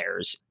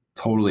suppliers?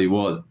 Totally.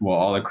 Well,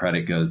 all the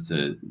credit goes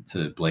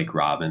to Blake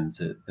Robbins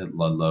at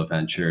Ludlow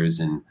Ventures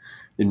in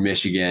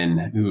Michigan,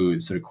 who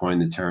sort of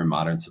coined the term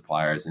modern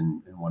suppliers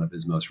in one of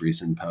his most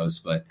recent posts.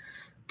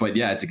 But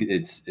yeah,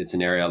 it's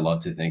an area I love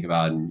to think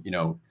about. And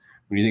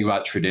when you think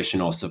about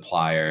traditional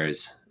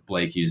suppliers,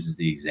 Blake uses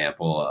the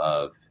example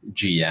of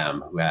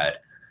GM, who had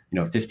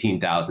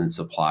 15,000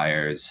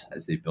 suppliers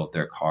as they built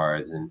their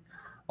cars. And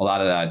a lot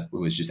of that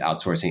was just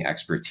outsourcing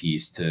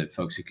expertise to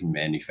folks who can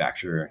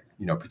manufacture,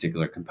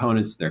 particular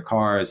components to their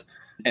cars.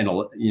 And,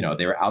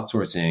 they were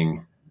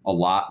outsourcing a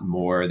lot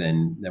more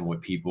than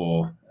what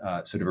people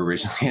sort of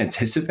originally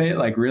anticipate.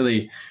 Like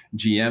really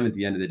GM at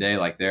the end of the day,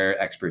 like their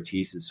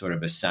expertise is sort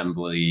of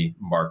assembly,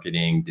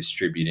 marketing,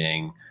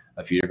 distributing,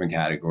 a few different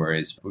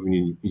categories. But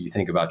when you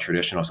think about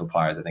traditional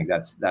suppliers, I think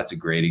that's a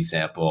great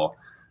example.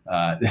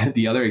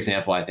 The other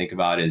example I think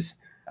about is,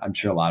 I'm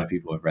sure a lot of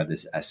people have read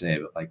this essay,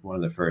 but like one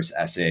of the first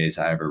essays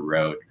I ever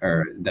wrote,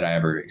 or that I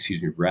ever,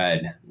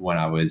 read when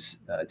I was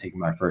taking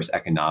my first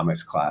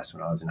economics class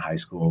when I was in high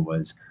school,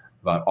 was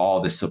about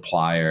all the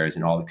suppliers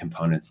and all the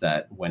components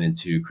that went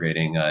into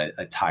creating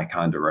a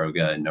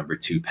Ticonderoga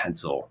 #2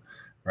 pencil,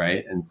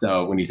 right? And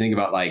so when you think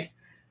about like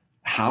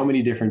how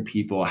many different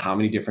people, how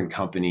many different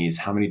companies,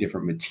 how many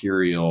different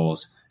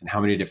materials, and how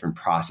many different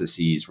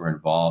processes were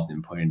involved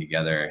in putting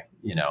together,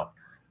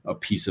 a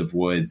piece of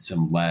wood,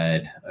 some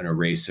lead, an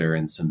eraser,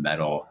 and some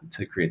metal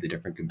to create the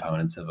different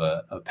components of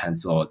a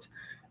pencil.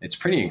 It's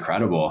pretty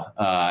incredible.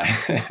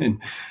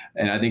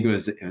 And I think it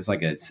was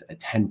like a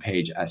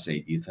 10-page essay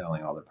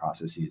detailing all the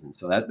processes. And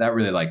so that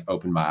really like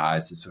opened my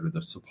eyes to sort of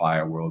the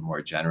supplier world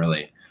more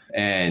generally.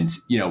 And,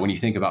 when you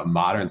think about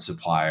modern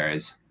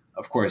suppliers,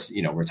 of course,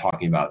 we're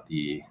talking about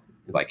the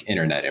like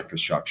internet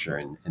infrastructure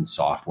and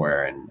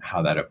software and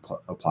how that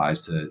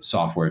applies to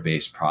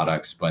software-based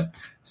products. But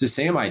it's the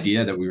same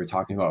idea that we were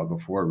talking about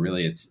before.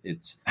 Really,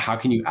 it's how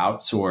can you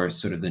outsource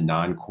sort of the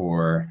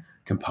non-core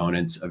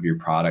components of your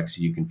product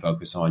so you can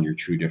focus on your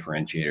true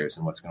differentiators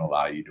and what's going to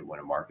allow you to win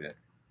a market.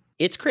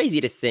 It's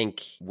crazy to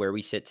think where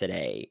we sit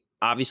today.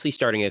 Obviously,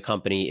 starting a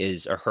company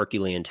is a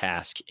Herculean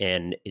task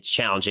and it's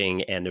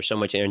challenging and there's so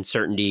much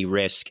uncertainty,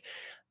 risk,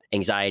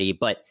 anxiety.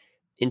 But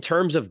in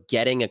terms of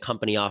getting a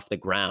company off the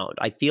ground,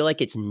 I feel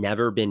like it's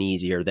never been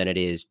easier than it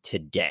is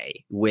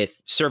today,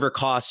 with server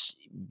costs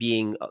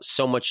being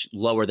so much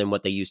lower than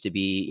what they used to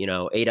be.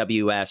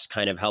 AWS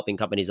kind of helping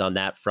companies on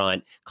that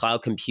front,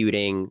 cloud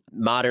computing,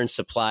 modern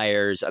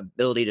suppliers,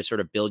 ability to sort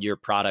of build your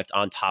product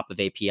on top of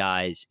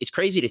APIs. It's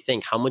crazy to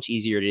think how much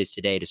easier it is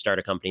today to start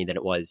a company than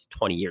it was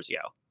 20 years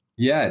ago.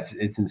 Yeah,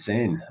 it's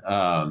insane.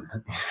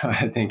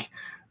 I think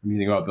when you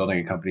think about building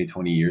a company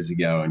 20 years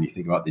ago and you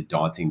think about the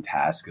daunting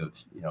task of,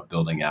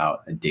 building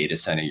out a data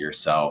center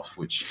yourself,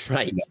 which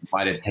right.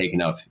 Might have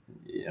taken up,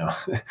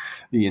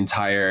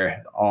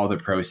 all the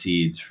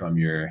proceeds from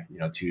your,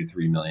 $2 to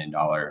 $3 million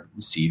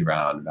seed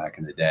round back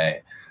in the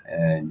day.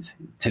 And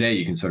today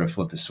you can sort of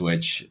flip a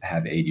switch,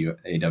 have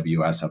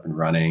AWS up and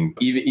running.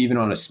 Even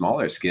on a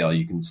smaller scale,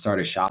 you can start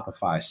a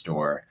Shopify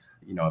store.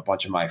 A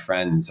bunch of my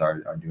friends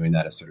are doing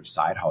that as sort of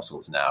side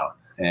hustles now.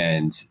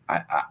 And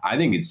I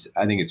think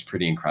it's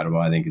pretty incredible.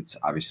 I think it's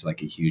obviously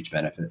like a huge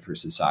benefit for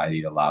society.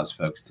 It allows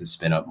folks to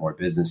spin up more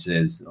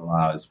businesses, it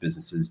allows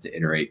businesses to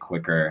iterate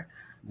quicker.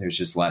 There's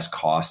just less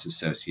costs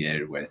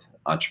associated with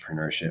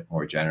entrepreneurship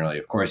more generally.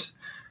 Of course,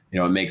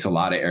 it makes a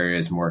lot of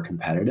areas more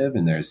competitive,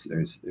 and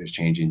there's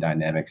changing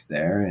dynamics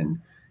there, and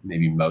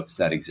maybe moats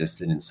that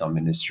existed in some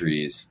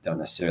industries don't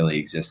necessarily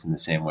exist in the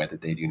same way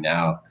that they do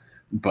now.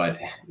 But,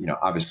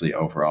 obviously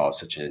overall,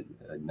 it's such a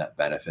net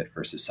benefit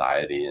for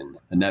society and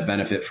a net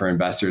benefit for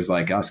investors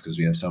like us, because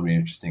we have so many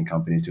interesting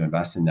companies to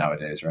invest in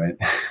nowadays, right?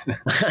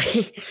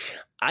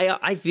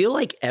 I feel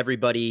like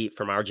everybody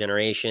from our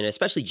generation,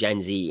 especially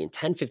Gen Z, in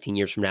 10, 15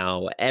 years from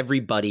now,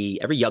 every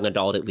young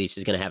adult at least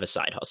is going to have a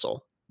side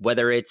hustle,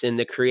 whether it's in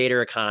the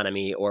creator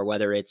economy or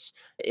whether it's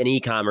an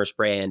e-commerce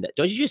brand.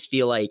 Don't you just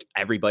feel like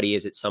everybody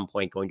is at some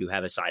point going to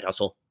have a side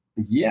hustle?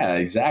 Yeah,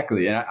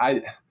 exactly. And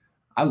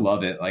I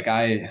love it. Like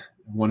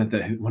one of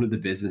the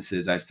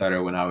businesses I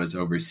started when I was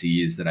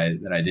overseas that I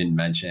didn't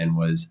mention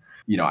was,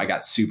 I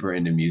got super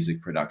into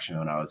music production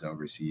when I was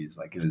overseas.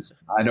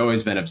 I'd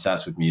always been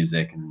obsessed with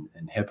music and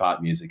hip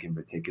hop music in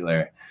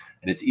particular.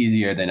 And it's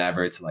easier than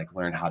ever to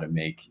learn how to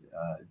make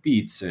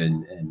beats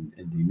and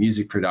do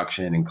music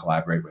production and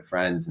collaborate with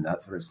friends and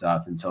that sort of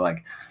stuff. And so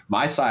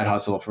my side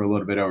hustle for a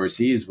little bit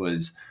overseas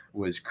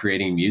was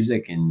creating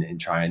music and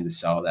trying to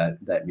sell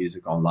that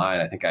music online.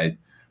 I think I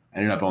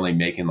ended up only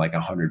making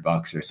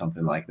 $100 or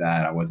something like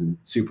that. I wasn't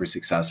super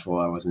successful.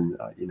 I wasn't,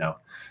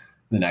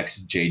 the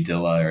next Jay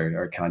Dilla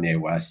or Kanye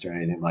West or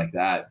anything like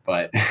that.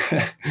 But,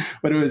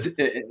 but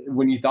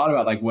when you thought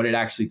about what it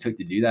actually took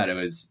to do that, it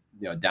was,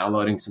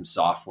 downloading some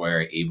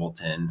software,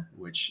 Ableton,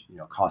 which,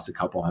 cost a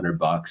couple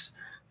 $100.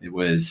 It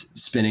was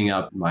spinning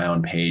up my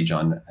own page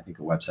on, I think,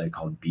 a website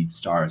called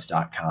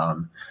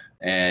beatstars.com.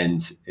 And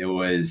it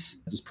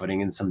was just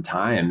putting in some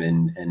time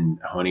and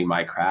honing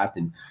my craft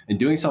and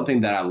doing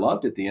something that I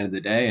loved at the end of the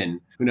day. And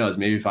who knows,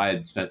 maybe if I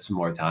had spent some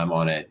more time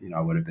on it,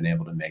 I would have been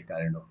able to make that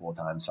into a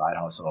full-time side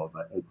hustle.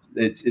 But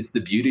it's the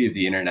beauty of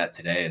the internet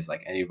today is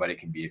anybody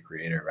can be a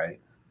creator, right?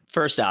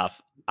 First off,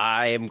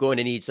 I am going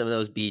to need some of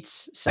those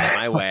beats sent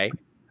my way.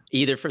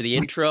 Either for the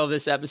intro of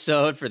this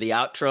episode, for the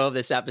outro of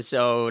this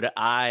episode.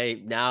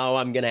 I'm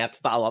going to have to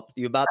follow up with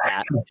you about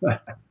that.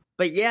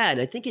 But yeah, and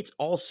I think it's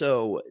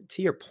also,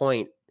 to your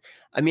point,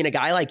 I mean, a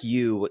guy like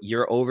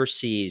you're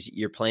overseas,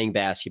 you're playing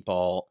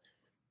basketball,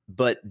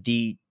 but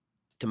the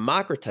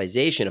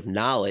democratization of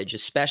knowledge,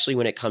 especially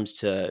when it comes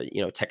to,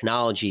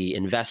 technology,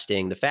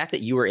 investing, the fact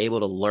that you were able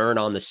to learn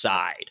on the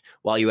side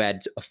while you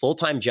had a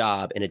full-time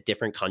job in a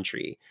different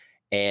country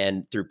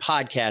and through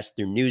podcasts,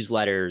 through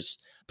newsletters,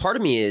 part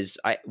of me is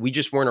we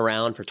just weren't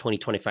around for 20,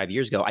 25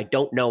 years ago. I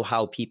don't know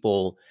how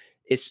people,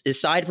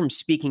 aside from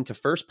speaking to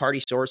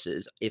first-party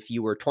sources, if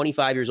you were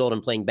 25 years old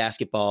and playing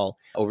basketball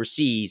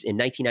overseas in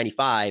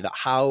 1995,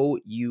 how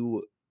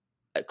you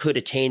could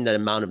attain the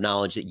amount of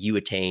knowledge that you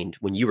attained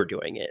when you were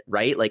doing it,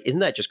 right?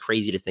 Isn't that just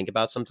crazy to think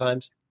about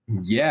sometimes?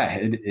 Yeah,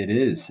 it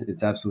is.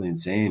 It's absolutely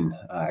insane.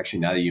 Actually,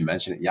 now that you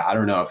mention it, I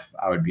don't know if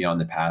I would be on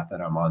the path that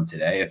I'm on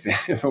today if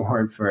it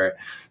weren't for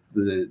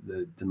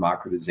the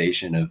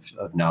democratization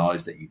of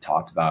knowledge that you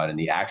talked about and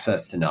the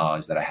access to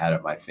knowledge that I had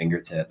at my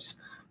fingertips.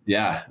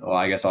 Yeah, well,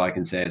 I guess all I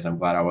can say is I'm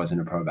glad I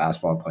wasn't a pro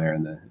basketball player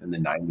in the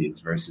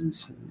 90s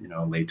versus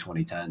late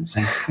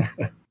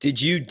 2010s.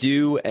 Did you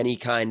do any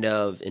kind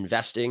of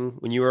investing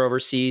when you were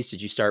overseas?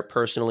 Did you start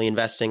personally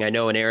investing? I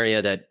know an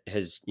area that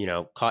has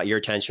caught your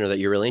attention or that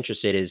you're really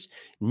interested is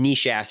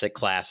niche asset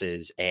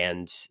classes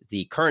and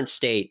the current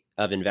state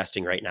of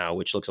investing right now,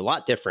 which looks a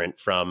lot different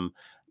from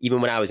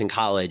even when I was in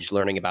college,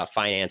 learning about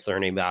finance,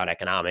 learning about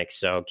economics.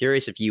 So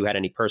curious if you had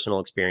any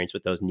personal experience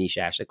with those niche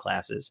asset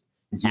classes.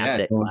 Yeah,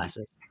 Asset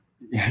classes.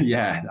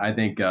 Yeah, I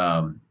think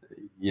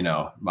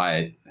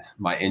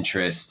my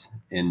interest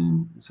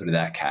in sort of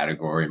that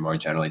category more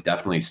generally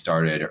definitely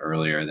started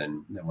earlier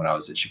than when I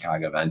was at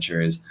Chicago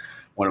Ventures.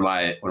 One of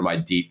my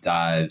deep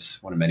dives,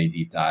 one of many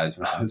deep dives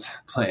when I was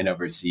playing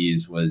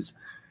overseas was,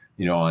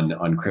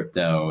 on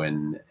crypto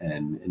and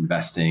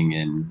investing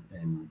in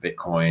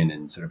Bitcoin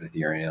and sort of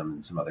Ethereum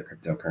and some other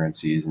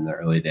cryptocurrencies in the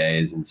early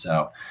days. And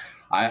so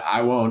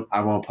I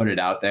won't put it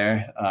out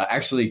there.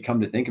 Actually,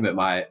 come to think of it,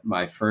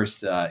 my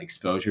first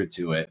exposure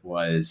to it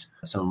was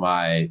some of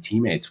my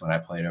teammates when I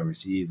played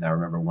overseas. And I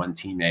remember one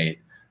teammate,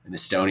 an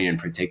Estonian in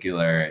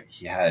particular,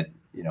 he had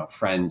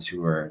friends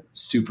who were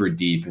super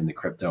deep in the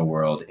crypto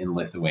world in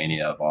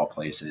Lithuania of all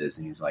places,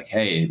 and he's like,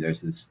 "Hey,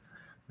 there's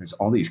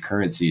all these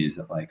currencies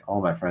that like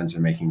all my friends are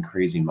making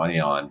crazy money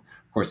on."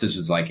 Of course, this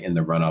was like in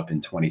the run up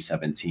in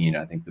 2017.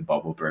 I think the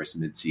bubble burst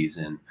mid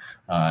season,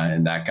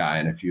 and that guy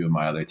and a few of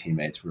my other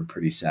teammates were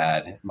pretty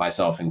sad,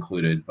 myself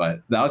included.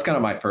 But that was kind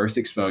of my first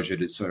exposure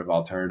to sort of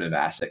alternative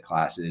asset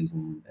classes,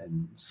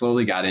 and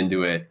slowly got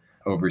into it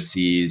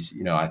overseas.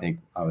 I think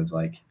I was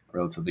like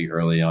relatively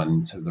early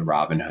on to the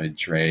Robinhood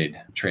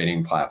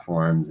trading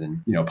platforms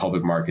and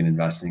public market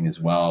investing as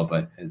well.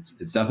 But it's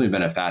definitely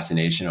been a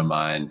fascination of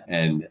mine,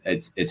 and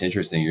it's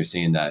interesting. You're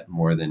seeing that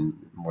more than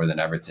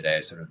ever today.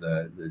 Sort of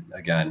the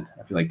again,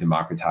 I feel like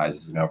democratize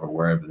is an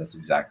overword, but that's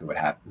exactly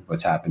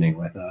what's happening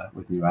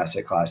with new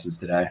asset classes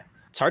today.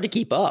 It's hard to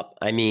keep up.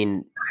 I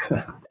mean,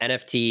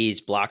 NFTs,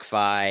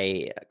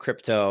 BlockFi,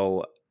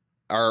 crypto.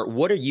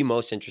 What are you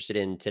most interested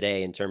in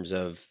today in terms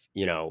of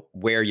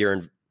where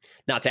you're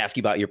not to ask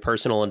you about your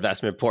personal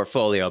investment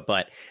portfolio,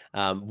 but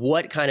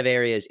what kind of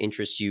areas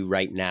interest you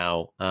right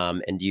now,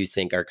 and do you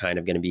think are kind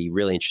of going to be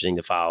really interesting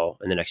to follow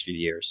in the next few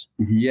years?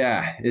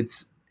 Yeah,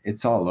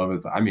 it's all over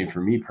the place. I mean,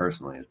 for me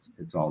personally,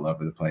 it's all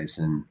over the place,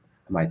 and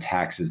my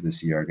taxes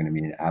this year are going to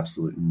be an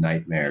absolute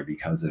nightmare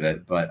because of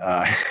it. But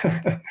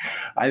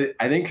I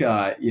think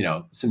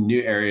some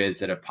new areas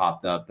that have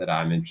popped up that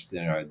I'm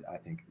interested in are, I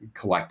think,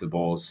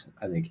 collectibles.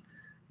 I think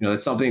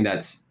that's something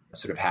that's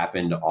sort of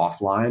happened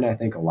offline, I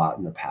think, a lot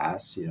in the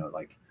past.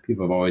 Like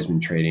people have always been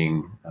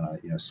trading,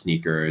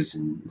 sneakers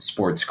and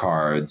sports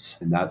cards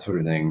and that sort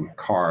of thing,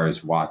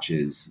 cars,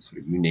 watches,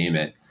 sort of you name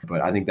it.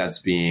 But I think that's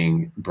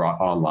being brought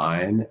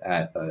online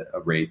at a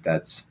rate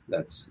that's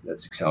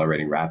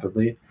accelerating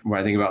rapidly. When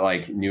I think about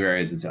like new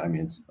areas,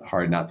 it's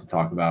hard not to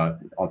talk about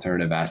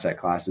alternative asset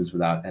classes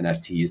without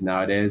NFTs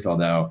nowadays.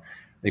 Although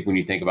I think when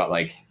you think about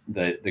like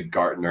the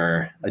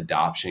Gartner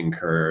adoption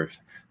curve,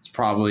 it's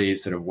probably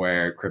sort of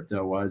where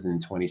crypto was in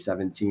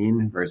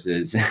 2017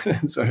 versus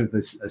sort of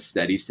a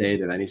steady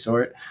state of any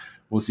sort.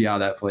 We'll see how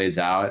that plays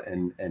out.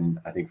 And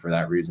I think for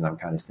that reason, I'm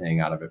kind of staying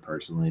out of it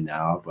personally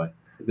now. But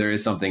there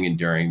is something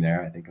enduring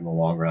there, I think, in the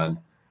long run.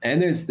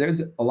 And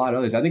there's a lot of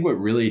others. I think what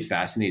really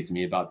fascinates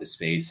me about the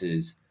space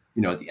is,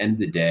 at the end of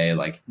the day,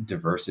 like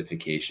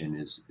diversification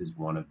is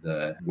one of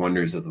the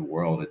wonders of the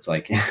world. It's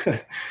like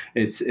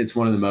it's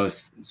one of the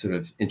most sort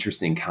of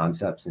interesting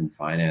concepts in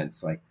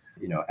finance. Like,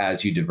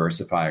 as you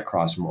diversify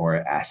across more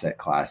asset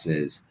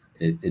classes,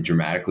 it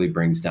dramatically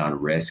brings down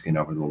risk, and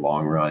over the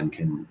long run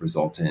can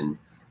result in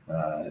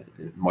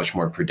much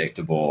more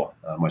predictable,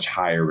 much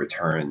higher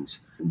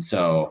returns. And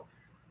so,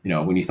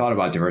 when you thought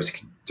about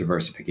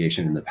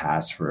diversification in the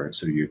past for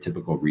sort of your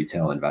typical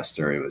retail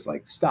investor, it was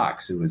like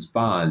stocks, it was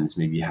bonds,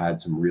 maybe you had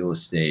some real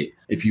estate.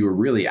 If you were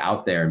really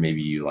out there,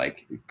 maybe you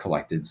like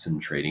collected some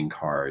trading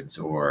cards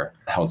or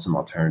held some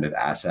alternative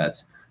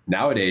assets.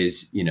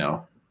 Nowadays,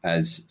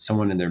 as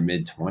someone in their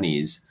mid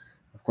 20s,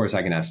 of course,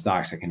 I can have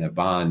stocks, I can have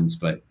bonds,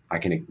 but I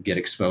can get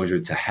exposure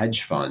to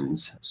hedge fund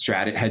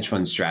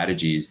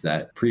strategies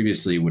that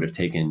previously would have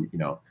taken,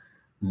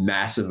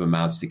 massive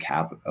amounts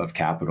of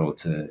capital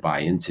to buy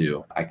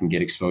into. I can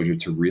get exposure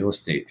to real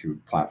estate through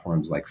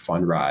platforms like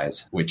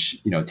Fundrise,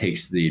 which,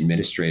 takes the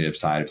administrative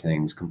side of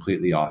things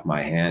completely off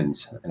my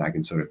hands. And I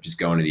can sort of just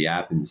go into the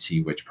app and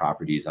see which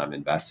properties I'm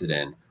invested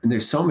in. And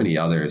there's so many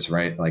others,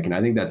 right? Like, and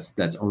I think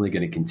that's only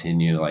going to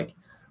continue. Like,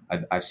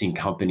 I've seen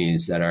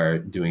companies that are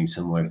doing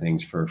similar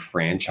things for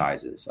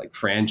franchises. Like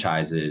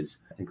franchises,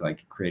 I think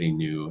like creating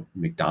new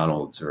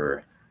McDonald's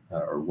or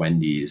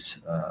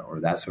Wendy's or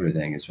that sort of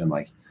thing has been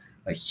like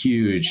a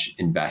huge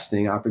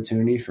investing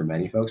opportunity for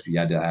many folks. But you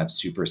had to have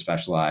super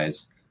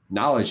specialized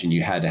knowledge and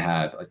you had to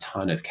have a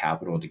ton of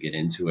capital to get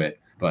into it.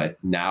 But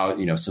now,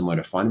 similar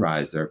to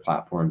Fundrise, there are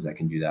platforms that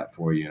can do that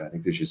for you. And I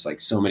think there's just like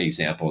so many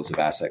examples of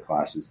asset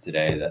classes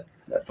today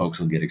that folks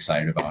will get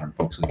excited about and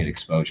folks will get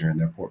exposure in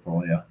their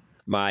portfolio.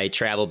 My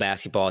travel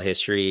basketball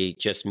history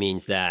just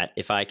means that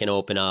if I can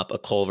open up a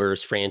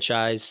Culver's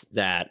franchise,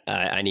 that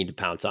I need to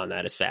pounce on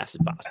that as fast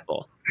as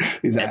possible.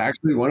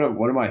 Actually one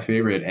of my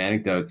favorite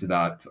anecdotes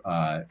about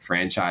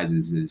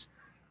franchises is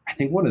I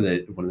think one of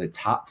the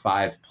top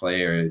five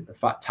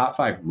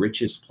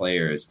richest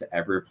players to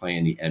ever play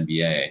in the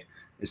NBA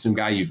is some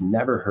guy you've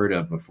never heard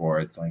of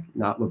before. It's like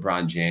not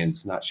LeBron James,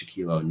 it's not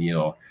Shaquille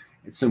O'Neal.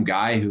 It's some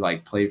guy who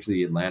like played for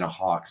the Atlanta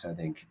Hawks, I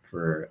think,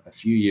 for a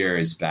few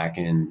years back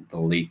in the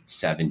late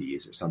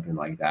 70s or something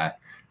like that.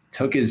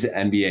 took his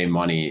MBA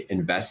money,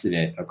 invested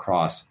it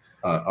across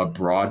a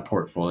broad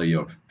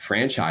portfolio of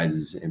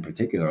franchises in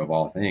particular, of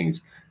all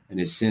things, and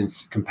has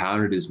since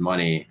compounded his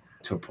money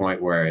to a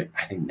point where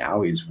I think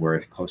now he's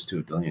worth close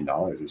to $1 billion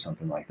or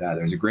something like that.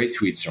 There's a great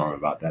tweet storm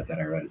about that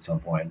I read at some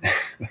point.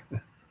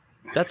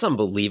 That's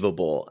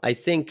unbelievable. I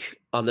think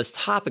on this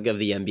topic of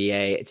the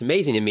NBA, it's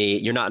amazing to me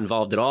you're not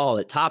involved at all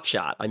at Top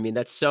Shot. I mean,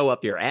 that's so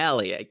up your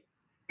alley.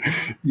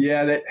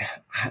 Yeah,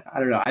 I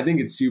don't know. I think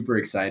it's super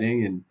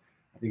exciting, and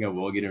I think I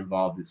will get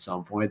involved at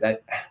some point.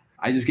 That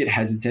I just get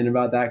hesitant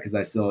about that because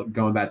I still,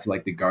 going back to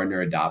like the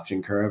Gartner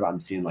adoption curve, I'm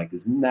seeing like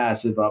this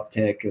massive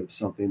uptick of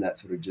something that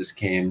sort of just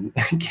came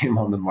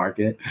on the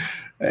market,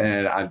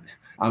 and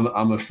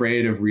I'm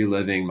afraid of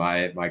reliving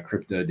my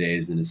crypto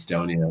days in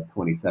Estonia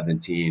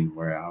 2017,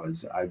 where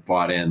I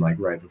bought in like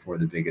right before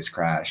the biggest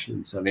crash,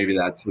 and so maybe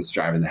that's what's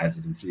driving the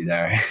hesitancy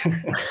there.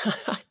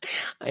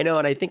 I know,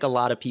 and I think a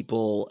lot of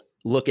people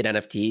look at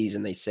NFTs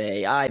and they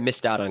say, I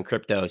missed out on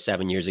crypto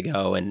 7 years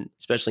ago. And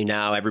especially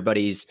now,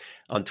 everybody's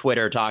on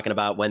Twitter talking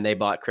about when they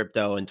bought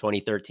crypto in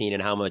 2013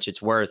 and how much it's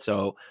worth.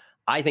 So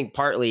I think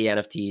partly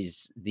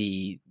NFTs,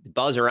 the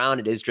buzz around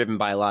it is driven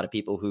by a lot of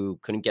people who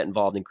couldn't get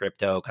involved in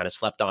crypto, kind of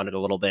slept on it a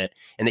little bit.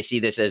 And they see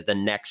this as the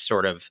next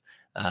sort of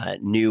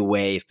new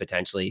wave,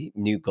 potentially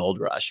new gold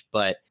rush.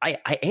 But I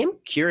am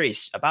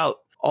curious about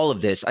all of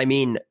this. I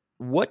mean,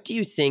 what do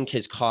you think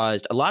has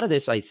caused a lot of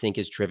this? I think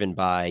is driven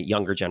by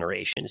younger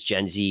generations,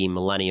 Gen Z,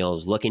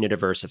 millennials, looking to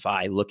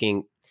diversify,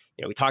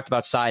 we talked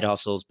about side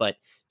hustles, but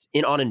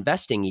on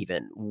investing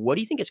even, what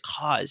do you think has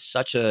caused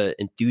such a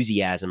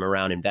enthusiasm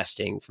around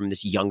investing from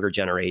this younger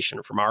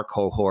generation, from our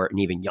cohort and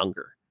even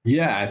younger?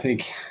 Yeah, I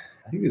think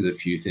there's a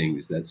few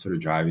things that's sort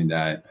of driving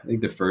that. I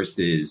think the first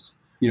is,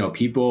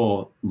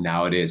 people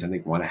nowadays, I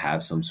think, want to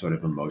have some sort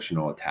of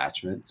emotional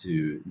attachment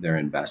to their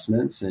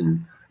investments.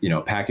 And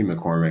Packy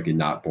McCormick and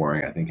Not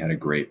Boring, I think, had a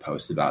great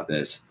post about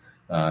this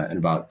and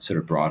about sort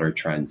of broader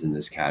trends in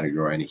this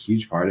category. And a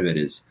huge part of it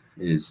is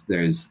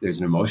there's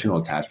an emotional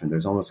attachment.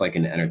 There's almost like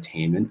an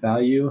entertainment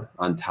value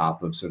on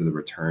top of sort of the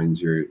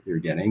returns you're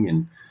getting.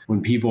 And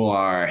when people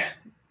are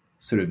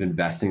sort of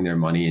investing their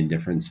money in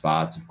different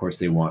spots, of course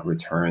they want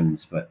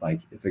returns, but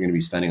like if they're going to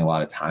be spending a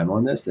lot of time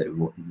on this,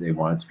 they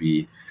want it to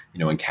be,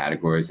 in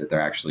categories that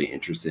they're actually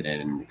interested in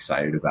and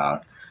excited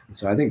about. And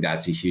so I think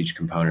that's a huge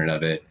component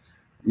of it.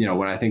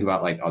 When I think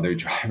about like other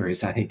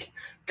drivers, I think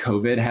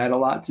COVID had a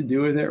lot to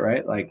do with it,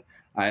 right? Like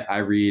I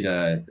read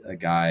a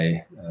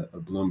guy, a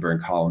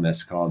Bloomberg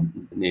columnist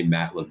named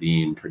Matt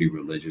Levine pretty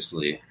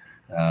religiously.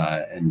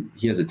 And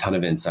he has a ton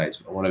of insights.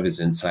 But one of his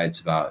insights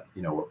about,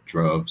 what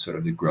drove sort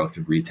of the growth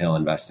of retail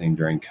investing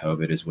during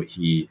COVID is what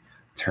he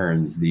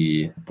terms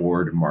the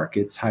bored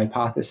markets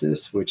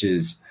hypothesis, which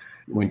is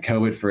when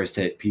COVID first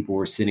hit, people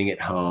were sitting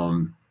at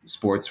home,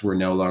 sports were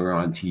no longer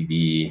on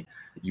TV.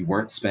 You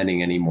weren't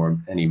spending any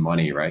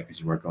money, right? Because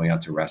you weren't going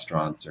out to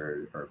restaurants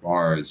or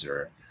bars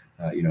or,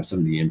 some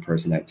of the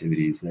in-person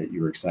activities that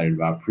you were excited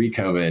about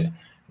pre-COVID.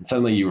 And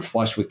suddenly you were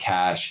flush with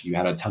cash. You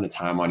had a ton of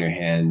time on your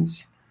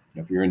hands.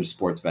 If you're into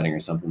sports betting or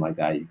something like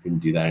that, you couldn't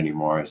do that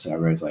anymore. So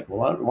everybody's like,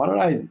 well, why don't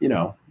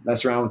I,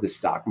 mess around with the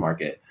stock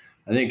market?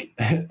 I think,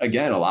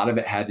 again, a lot of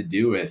it had to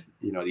do with,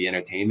 the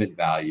entertainment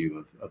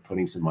value of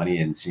putting some money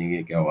in, seeing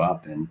it go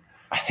up. And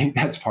I think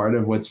that's part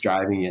of what's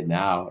driving it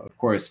now. Of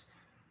course,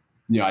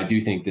 I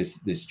do think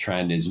this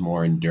trend is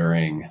more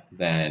enduring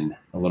than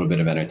a little bit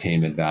of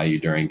entertainment value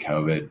during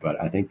COVID,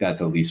 but I think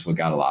that's at least what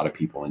got a lot of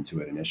people into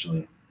it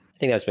initially.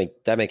 I think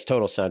that makes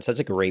total sense. That's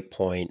a great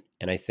point.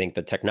 And I think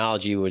the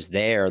technology was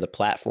there, the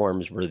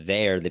platforms were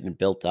there, they've been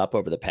built up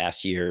over the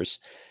past years,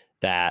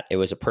 that it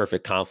was a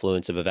perfect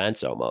confluence of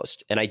events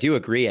almost. And I do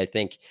agree. I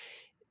think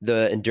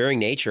the enduring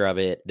nature of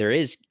it, there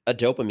is a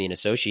dopamine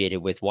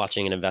associated with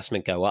watching an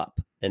investment go up,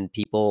 and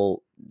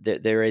people,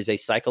 there is a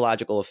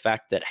psychological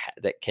effect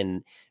that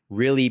can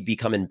really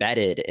become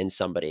embedded in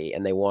somebody,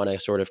 and they want to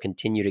sort of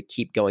continue to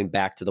keep going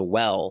back to the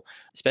well,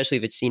 especially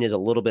if it's seen as a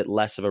little bit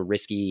less of a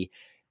risky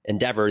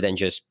endeavor than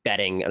just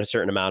betting a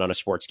certain amount on a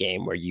sports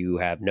game where you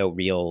have no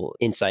real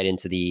insight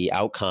into the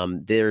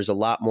outcome. There's a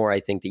lot more, I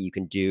think, that you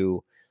can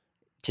do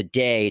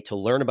today to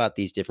learn about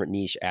these different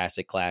niche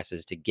asset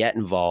classes, to get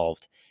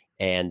involved,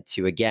 and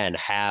to, again,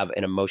 have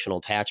an emotional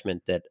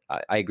attachment that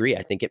I agree.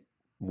 I think it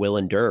will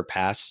endure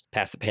past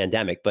the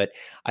pandemic. But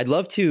I'd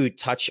love to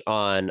touch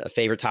on a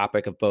favorite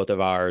topic of both of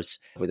ours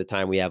with the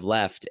time we have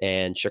left,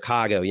 and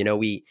Chicago.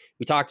 We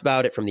talked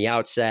about it from the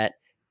outset,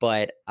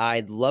 but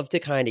I'd love to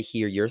kind of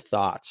hear your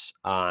thoughts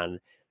on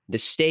the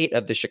state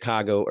of the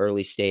Chicago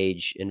early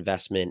stage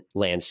investment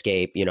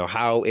landscape,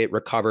 how it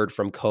recovered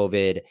from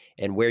COVID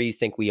and where you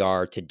think we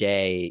are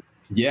today.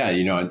 Yeah,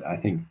 I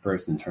think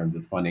first in terms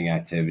of funding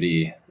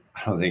activity,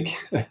 I don't think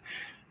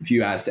if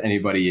you asked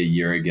anybody a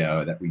year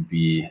ago that we'd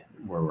be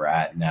where we're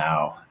at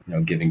now,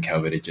 given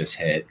COVID had just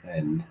hit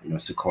and,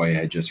 Sequoia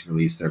had just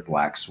released their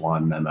Black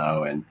Swan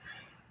memo, and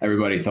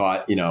everybody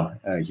thought,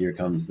 here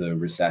comes the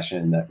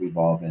recession that we've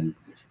all been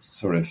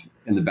sort of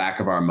in the back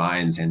of our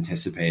minds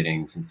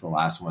anticipating since the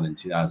last one in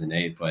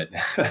 2008. But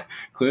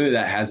clearly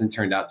that hasn't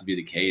turned out to be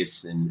the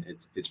case. And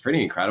it's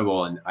pretty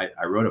incredible. And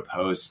I wrote a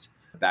post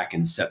back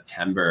in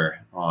September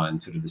on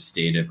sort of the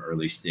state of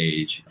early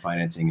stage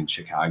financing in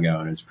Chicago.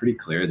 And it was pretty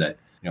clear that,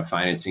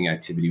 financing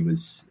activity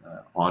was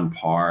on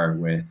par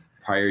with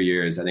prior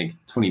years. I think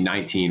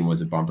 2019 was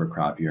a bumper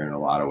crop year in a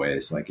lot of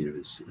ways. Like it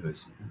was,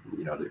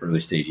 the early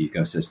stage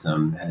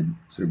ecosystem had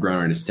sort of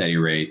grown at a steady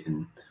rate,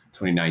 and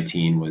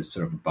 2019 was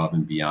sort of above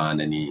and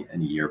beyond any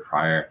year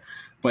prior.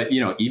 But,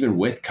 even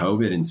with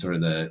COVID and sort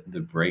of the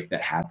break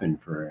that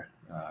happened for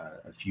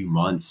a few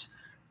months,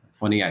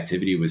 funding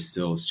activity was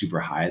still super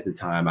high at the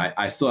time.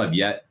 I still have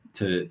yet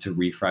to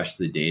refresh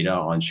the data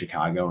on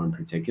Chicago in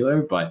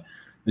particular, but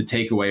the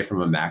takeaway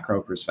from a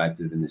macro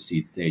perspective in the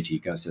seed stage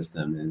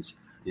ecosystem is,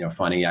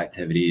 funding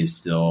activity is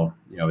still,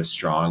 as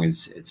strong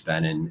as it's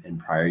been in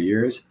prior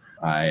years.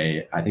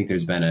 I think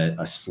there's been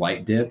a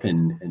slight dip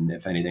and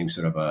if anything,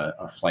 sort of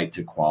a flight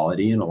to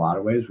quality in a lot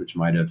of ways, which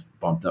might have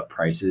bumped up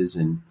prices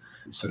and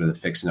sort of the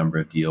fixed number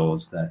of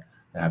deals that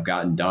have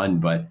gotten done.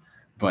 But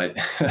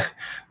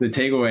the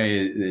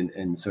takeaway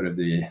and sort of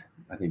the,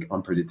 I think,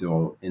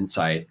 unpredictable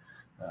insight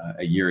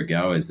a year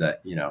ago is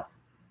that,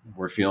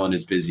 we're feeling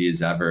as busy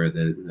as ever.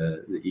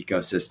 The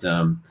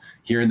ecosystem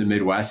here in the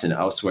Midwest and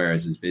elsewhere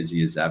is as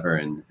busy as ever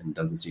and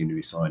doesn't seem to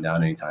be slowing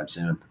down anytime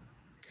soon.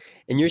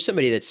 And you're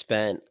somebody that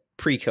spent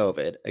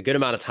pre-COVID a good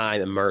amount of time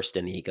immersed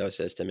in the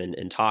ecosystem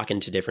and talking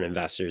to different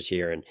investors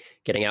here and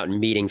getting out and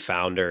meeting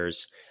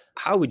founders.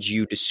 How would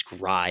you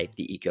describe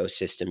the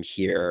ecosystem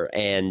here?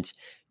 And,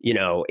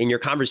 in your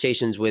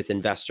conversations with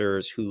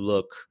investors who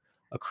look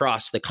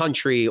across the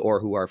country or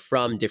who are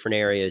from different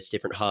areas,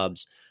 different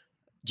hubs,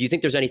 do you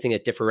think there's anything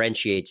that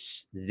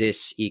differentiates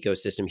this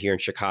ecosystem here in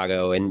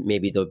Chicago and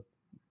maybe the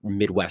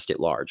Midwest at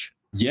large?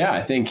 Yeah,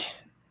 I think,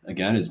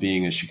 again, as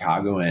being a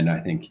Chicagoan, I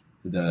think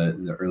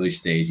the early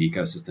stage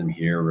ecosystem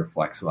here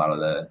reflects a lot of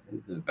the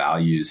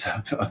values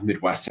of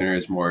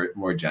Midwesterners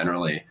more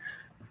generally.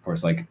 Of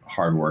course, like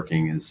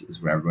hardworking is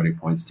what everybody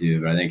points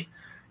to. But I think,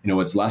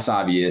 what's less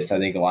obvious, I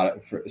think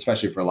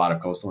especially for a lot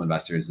of coastal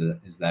investors,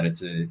 is that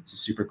it's a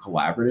super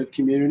collaborative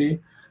community.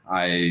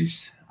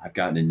 I've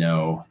gotten to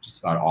know just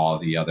about all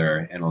the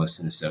other analysts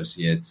and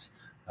associates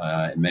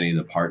and many of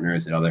the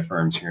partners at other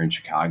firms here in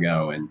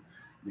Chicago. And,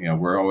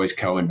 we're always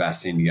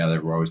co-investing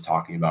together. We're always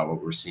talking about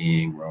what we're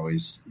seeing. We're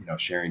always,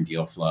 sharing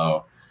deal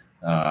flow.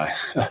 I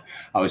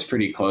was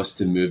pretty close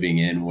to moving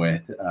in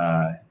with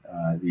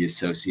the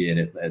associate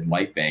at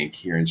Lightbank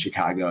here in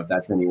Chicago, if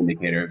that's any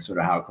indicator of sort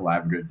of how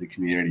collaborative the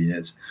community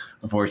is.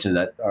 Unfortunately,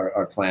 that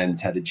our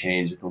plans had to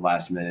change at the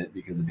last minute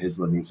because of his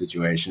living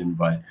situation.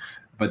 But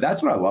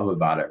that's what I love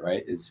about it,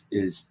 right?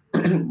 Is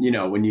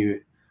when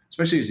you,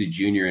 especially as a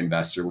junior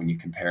investor, when you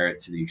compare it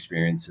to the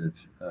experience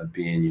of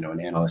being, an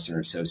analyst or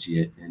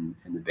associate in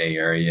the Bay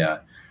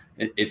Area,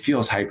 it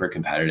feels hyper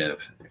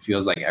competitive. It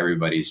feels like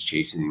everybody's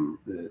chasing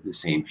the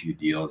same few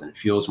deals, and it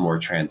feels more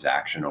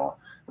transactional,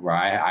 where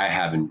I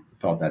haven't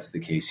felt that's the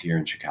case here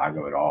in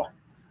Chicago at all.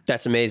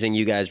 That's amazing.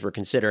 You guys were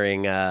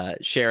considering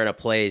sharing a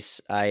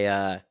place.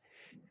 I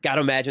got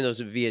to imagine those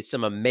would be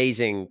some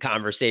amazing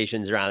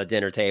conversations around a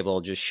dinner table,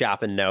 just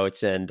shopping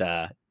notes and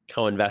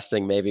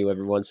co-investing maybe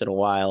every once in a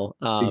while.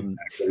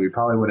 Exactly. We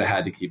probably would have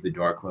had to keep the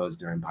door closed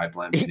during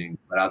pipeline meetings,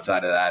 but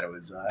outside of that, it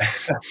was I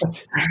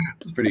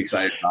was pretty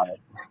excited about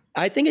it.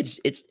 I think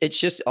it's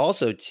just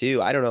also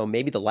too, I don't know,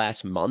 maybe the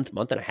last month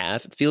and a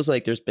half, it feels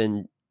like there's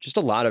been just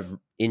a lot of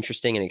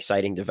interesting and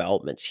exciting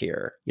developments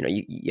here.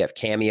 You have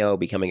Cameo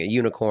becoming a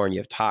unicorn, you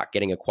have Talk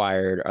getting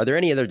acquired. Are there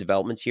any other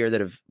developments here that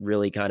have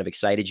really kind of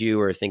excited you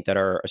or think that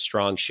are a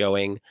strong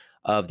showing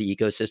of the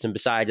ecosystem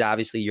besides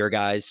obviously your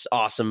guys'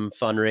 awesome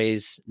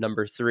fundraise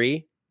number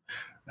 3?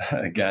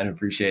 Again,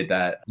 appreciate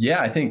that.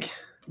 Yeah, I think,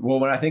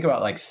 when I think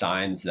about like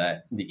signs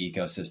that the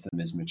ecosystem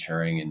is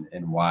maturing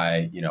and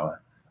why,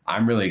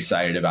 I'm really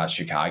excited about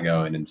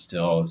Chicago and I'm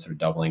still sort of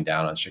doubling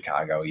down on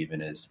Chicago,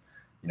 even as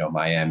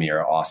Miami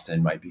or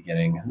Austin might be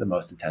getting the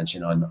most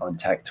attention on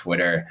tech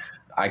Twitter.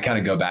 I kind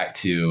of go back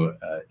to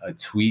a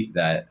tweet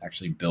that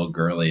actually Bill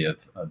Gurley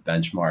of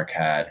Benchmark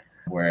had,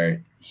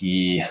 where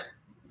he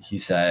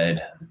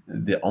said,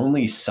 the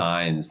only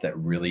signs that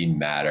really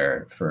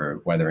matter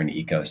for whether an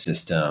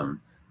ecosystem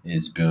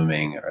is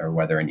booming or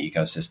whether an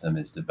ecosystem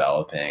is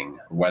developing,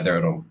 whether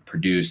it'll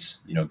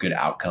produce, good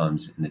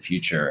outcomes in the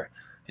future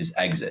is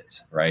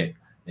exits, right?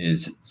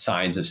 Is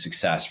signs of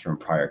success from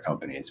prior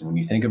companies. And when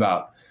you think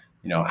about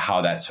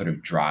how that sort of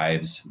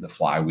drives the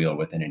flywheel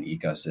within an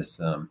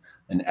ecosystem.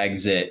 An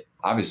exit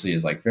obviously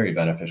is like very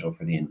beneficial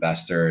for the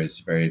investors,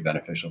 very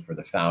beneficial for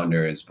the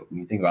founders. But when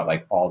you think about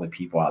like all the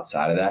people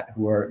outside of that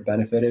who are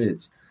benefited,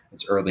 it's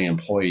early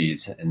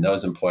employees, and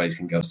those employees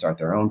can go start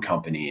their own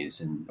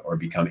companies or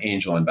become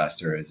angel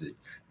investors. It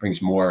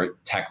brings more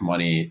tech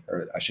money,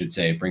 or I should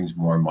say, it brings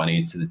more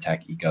money to the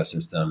tech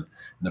ecosystem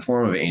in the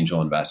form of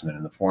angel investment,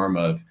 in the form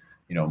of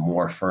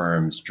more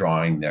firms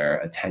drawing their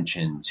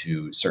attention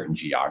to certain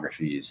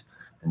geographies.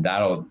 And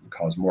that'll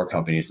cause more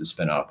companies to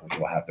spin up, which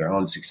will have their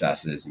own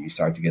successes. And you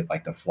start to get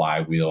like the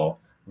flywheel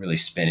really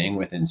spinning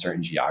within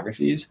certain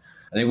geographies.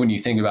 I think when you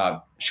think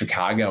about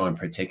Chicago in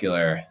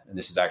particular, and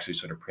this is actually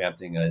sort of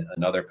preempting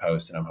another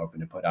post that I'm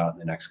hoping to put out in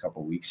the next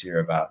couple of weeks here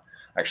about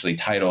actually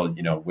titled,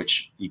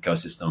 which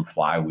ecosystem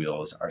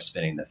flywheels are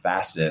spinning the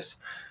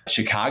fastest.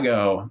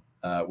 Chicago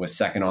was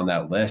second on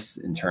that list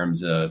in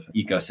terms of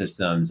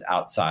ecosystems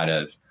outside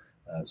of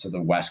so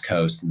the West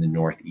Coast and the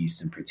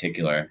Northeast in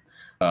particular,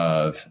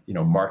 of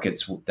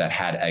markets that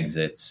had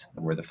exits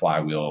where the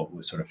flywheel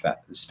was sort of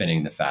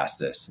spinning the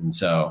fastest. And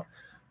so,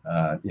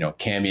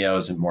 Cameo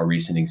is a more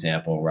recent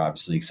example. We're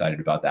obviously excited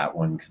about that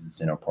one because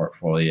it's in our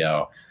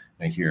portfolio.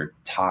 I hear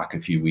Talk a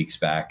few weeks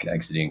back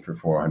exiting for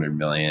 $400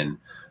 million.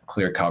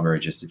 ClearCover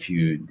just a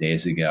few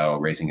days ago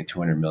raising a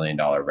 $200 million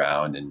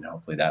round, and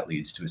hopefully that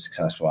leads to a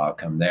successful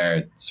outcome there.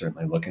 It's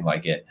certainly looking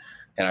like it.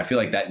 And I feel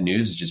like that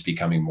news is just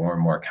becoming more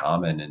and more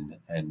common,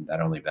 and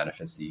that only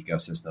benefits the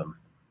ecosystem.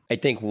 I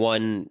think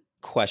one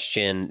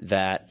question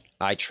that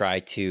I try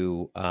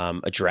to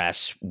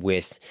address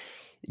with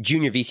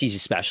junior VCs,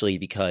 especially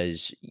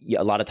because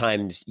a lot of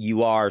times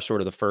you are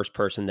sort of the first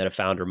person that a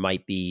founder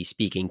might be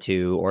speaking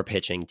to or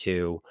pitching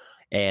to.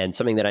 And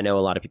something that I know a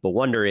lot of people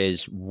wonder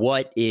is,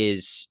 what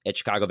is at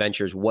Chicago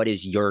Ventures, what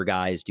is your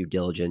guys' due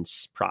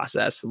diligence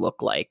process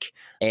look like?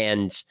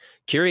 And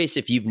curious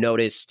if you've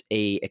noticed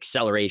a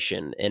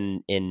acceleration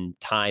in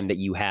time that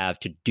you have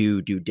to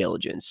do due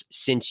diligence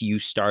since you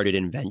started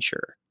in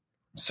venture.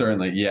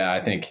 Certainly. Yeah, I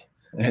think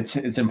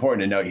it's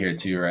important to note here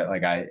too, right?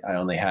 Like I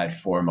only had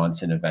 4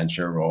 months in a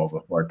venture role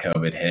before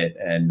COVID hit,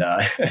 and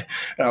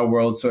our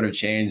world sort of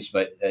changed.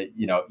 But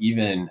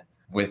even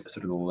with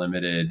sort of the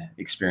limited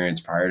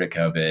experience prior to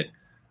COVID,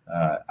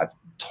 I've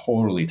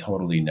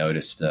totally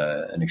noticed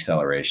an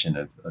acceleration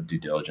of due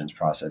diligence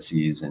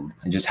processes and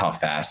just how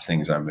fast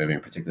things are moving,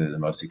 particularly the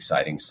most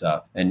exciting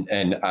stuff.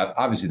 And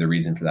obviously the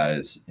reason for that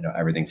is,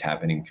 everything's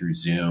happening through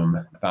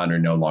Zoom. The founder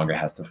no longer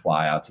has to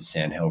fly out to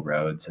Sand Hill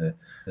Road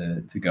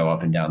to go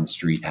up and down the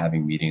street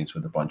having meetings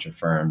with a bunch of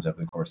firms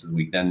over the course of the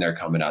week. Then they're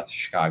coming out to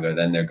Chicago,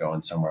 then they're going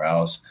somewhere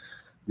else.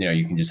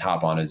 You can just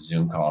hop on a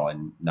Zoom call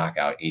and knock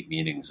out 8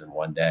 meetings in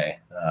one day.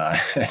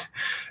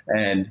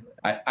 And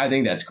I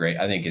think that's great.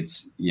 I think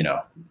it's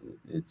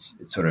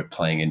sort of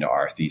playing into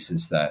our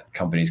thesis that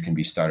companies can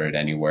be started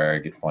anywhere,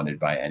 get funded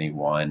by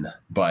anyone,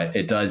 but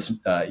it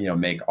does,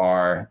 make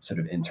our sort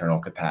of internal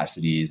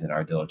capacities and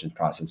our diligence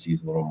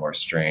processes a little more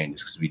strained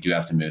because we do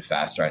have to move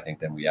faster, I think,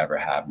 than we ever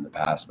have in the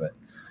past. But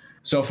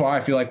so far, I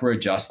feel like we're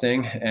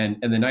adjusting.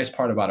 And the nice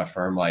part about a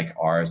firm like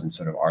ours and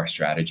sort of our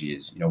strategy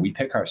is, we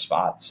pick our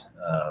spots.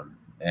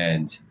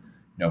 And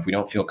if we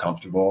don't feel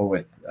comfortable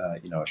with,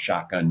 a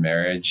shotgun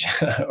marriage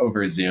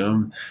over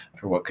Zoom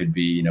for what could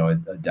be,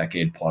 a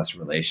decade plus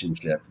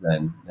relationship,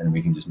 then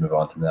we can just move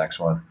on to the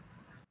next one.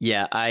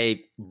 Yeah,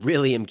 I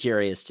really am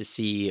curious to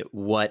see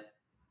what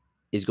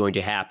is going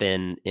to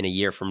happen in a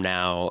year from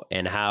now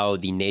and how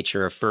the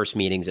nature of first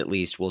meetings at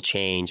least will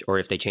change, or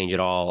if they change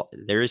at all.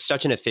 There is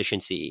such an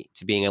efficiency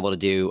to being able to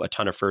do a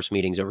ton of first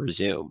meetings over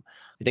Zoom.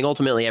 I think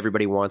ultimately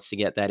everybody wants to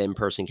get that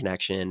in-person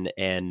connection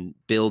and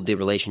build the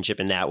relationship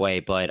in that way.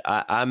 But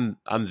I'm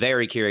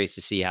very curious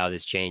to see how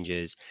this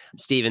changes.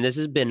 Steven, this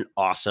has been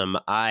awesome.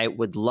 I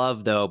would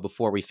love, though,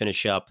 before we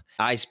finish up,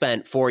 I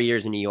spent 4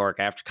 years in New York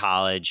after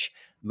college,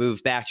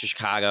 moved back to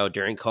Chicago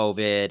during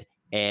COVID,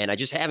 and I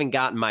just haven't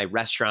gotten my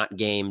restaurant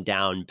game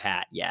down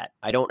pat yet.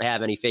 I don't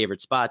have any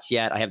favorite spots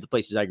yet. I have the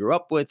places I grew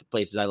up with, the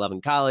places I love in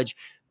college,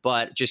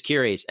 but just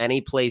curious, any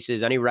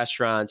places, any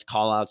restaurants,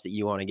 call outs that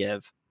you want to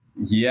give?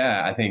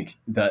 Yeah, I think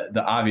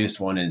the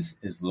obvious one is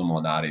Lou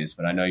Malnati's,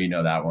 but I know you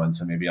know that one,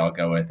 so maybe I'll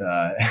go with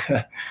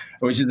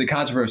which is a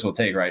controversial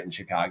take, right? In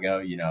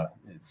Chicago,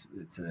 it's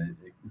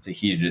a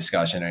heated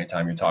discussion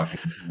anytime you're talking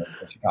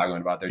to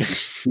Chicagoan about their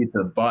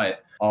pizza.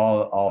 But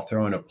I'll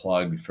throw in a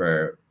plug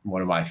for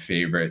one of my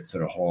favorite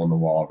sort of hole in the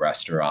wall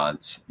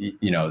restaurants.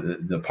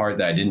 The part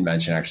that I didn't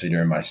mention actually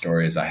during my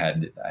story is I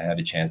had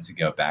a chance to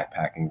go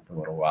backpacking for a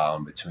little while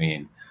in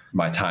between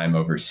my time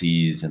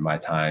overseas and my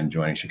time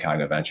joining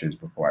Chicago Ventures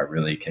before I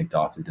really kicked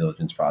off the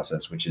diligence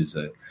process, which is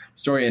a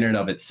story in and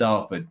of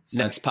itself. But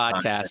next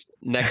podcast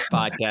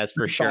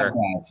for sure.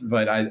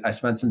 But I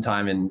spent some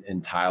time in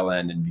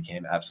Thailand and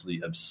became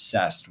absolutely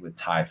obsessed with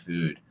Thai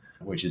food,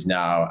 which is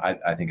now,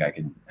 I think I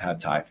could have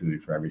Thai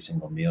food for every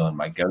single meal. And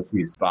my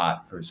go-to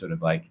spot for sort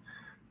of like,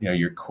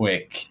 your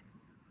quick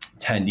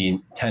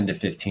 $10 to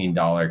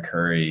 $15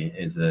 curry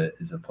is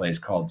a place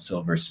called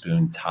Silver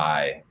Spoon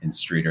Thai in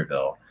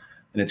Streeterville.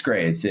 And it's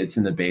great. It's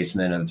in the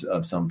basement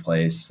of some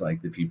place.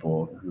 Like the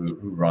people who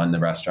run the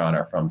restaurant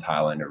are from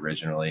Thailand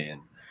originally.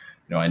 And,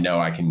 I know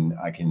I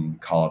can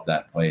call up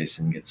that place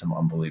and get some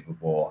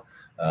unbelievable,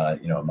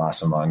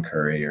 masaman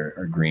curry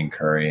or green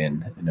curry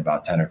in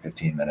about 10 or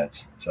 15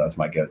 minutes. So that's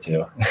my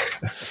go-to.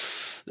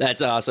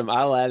 That's awesome.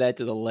 I'll add that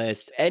to the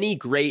list. Any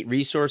great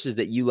resources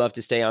that you love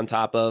to stay on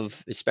top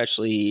of,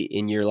 especially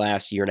in your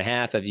last year and a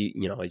half, as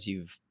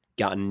you've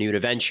gotten new to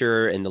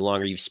venture and the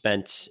longer you've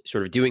spent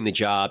sort of doing the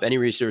job, any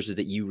resources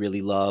that you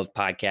really love,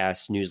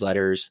 podcasts,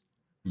 newsletters?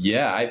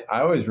 Yeah,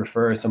 I always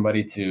refer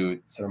somebody to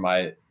sort of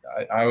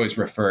I always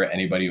refer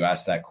anybody who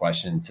asks that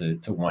question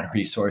to one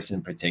resource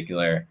in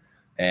particular.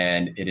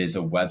 And it is a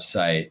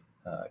website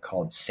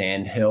called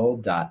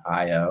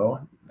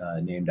sandhill.io,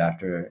 named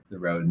after the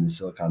road in the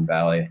Silicon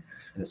Valley.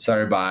 And it's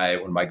started by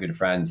one of my good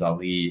friends,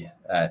 Ali,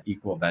 at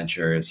Equal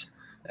Ventures.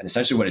 And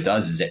essentially what it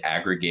does is it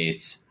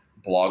aggregates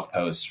blog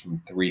posts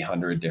from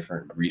 300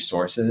 different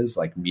resources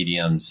like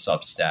Mediums,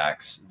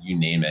 Substacks, you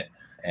name it,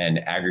 and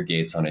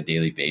aggregates on a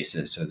daily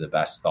basis. So the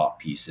best thought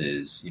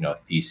pieces,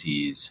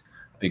 theses,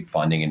 big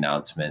funding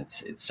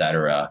announcements, et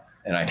cetera.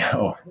 And I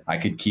know I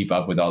could keep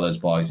up with all those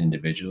blogs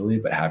individually,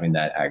 but having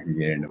that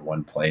aggregated in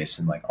one place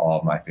and like all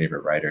of my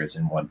favorite writers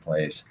in one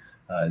place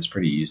is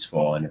pretty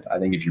useful. And I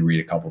think if you read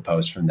a couple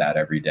posts from that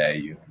every day,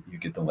 you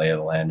get the lay of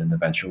the land in the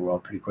venture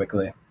world pretty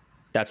quickly.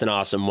 That's an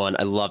awesome one.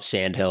 I love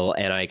Sandhill,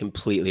 and I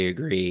completely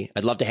agree.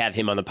 I'd love to have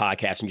him on the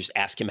podcast and just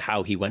ask him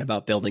how he went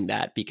about building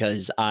that,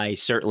 because I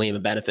certainly am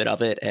a benefit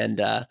of it,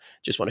 and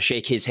just want to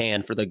shake his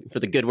hand for the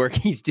good work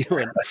he's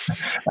doing.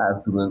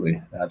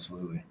 Absolutely.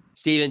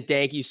 Steven,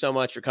 thank you so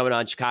much for coming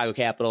on Chicago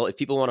Capital. If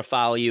people want to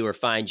follow you or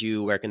find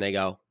you, where can they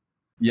go?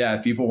 Yeah,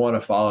 if people want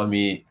to follow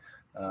me,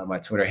 my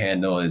Twitter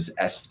handle is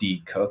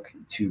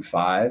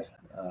sdcook25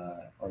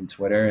 on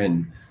Twitter,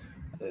 and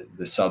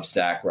the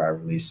Substack where I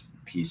release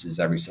pieces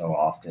every so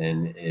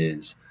often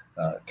is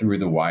Through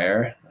the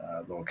Wire,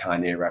 a little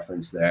Kanye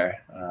reference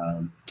there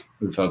for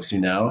the folks who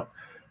know.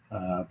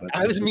 But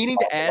I was meaning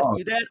to ask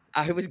you that.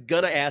 I was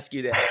going to ask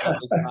you that.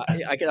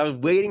 I was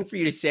waiting for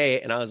you to say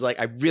it, and I was like,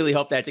 I really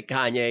hope that's a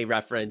Kanye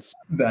reference.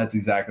 That's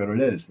exactly what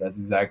it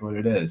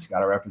is. Got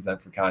to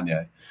represent for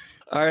Kanye.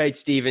 All right,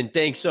 Steven,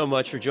 thanks so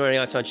much for joining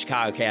us on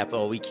Chicago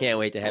Capital. We can't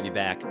wait to have you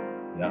back.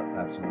 Yeah,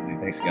 absolutely.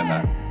 Thanks again,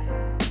 Matt.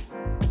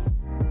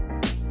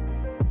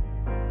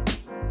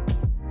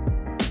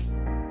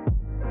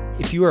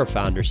 If you are a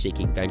founder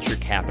seeking venture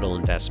capital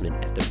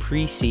investment at the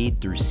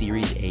pre-seed through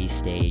Series A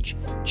stage,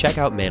 check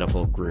out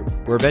Manifold Group.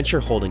 We're a venture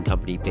holding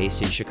company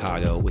based in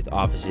Chicago with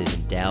offices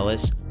in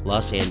Dallas,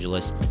 Los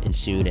Angeles, and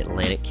soon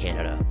Atlantic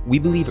Canada. We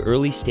believe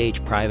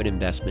early-stage private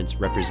investments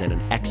represent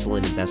an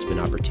excellent investment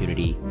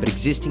opportunity, but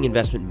existing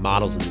investment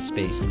models in the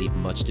space leave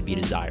much to be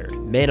desired.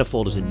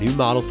 Manifold is a new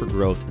model for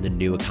growth in the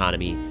new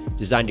economy,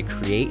 designed to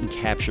create and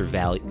capture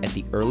value at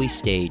the early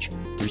stage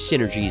through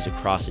synergies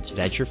across its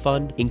venture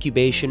fund,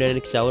 incubation and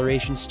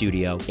acceleration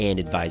studio, and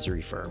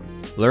advisory firm.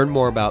 Learn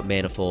more about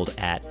Manifold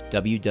at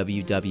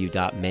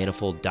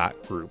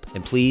www.manifold.group,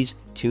 and please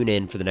tune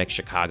in for the next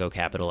Chicago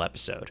Capital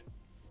episode.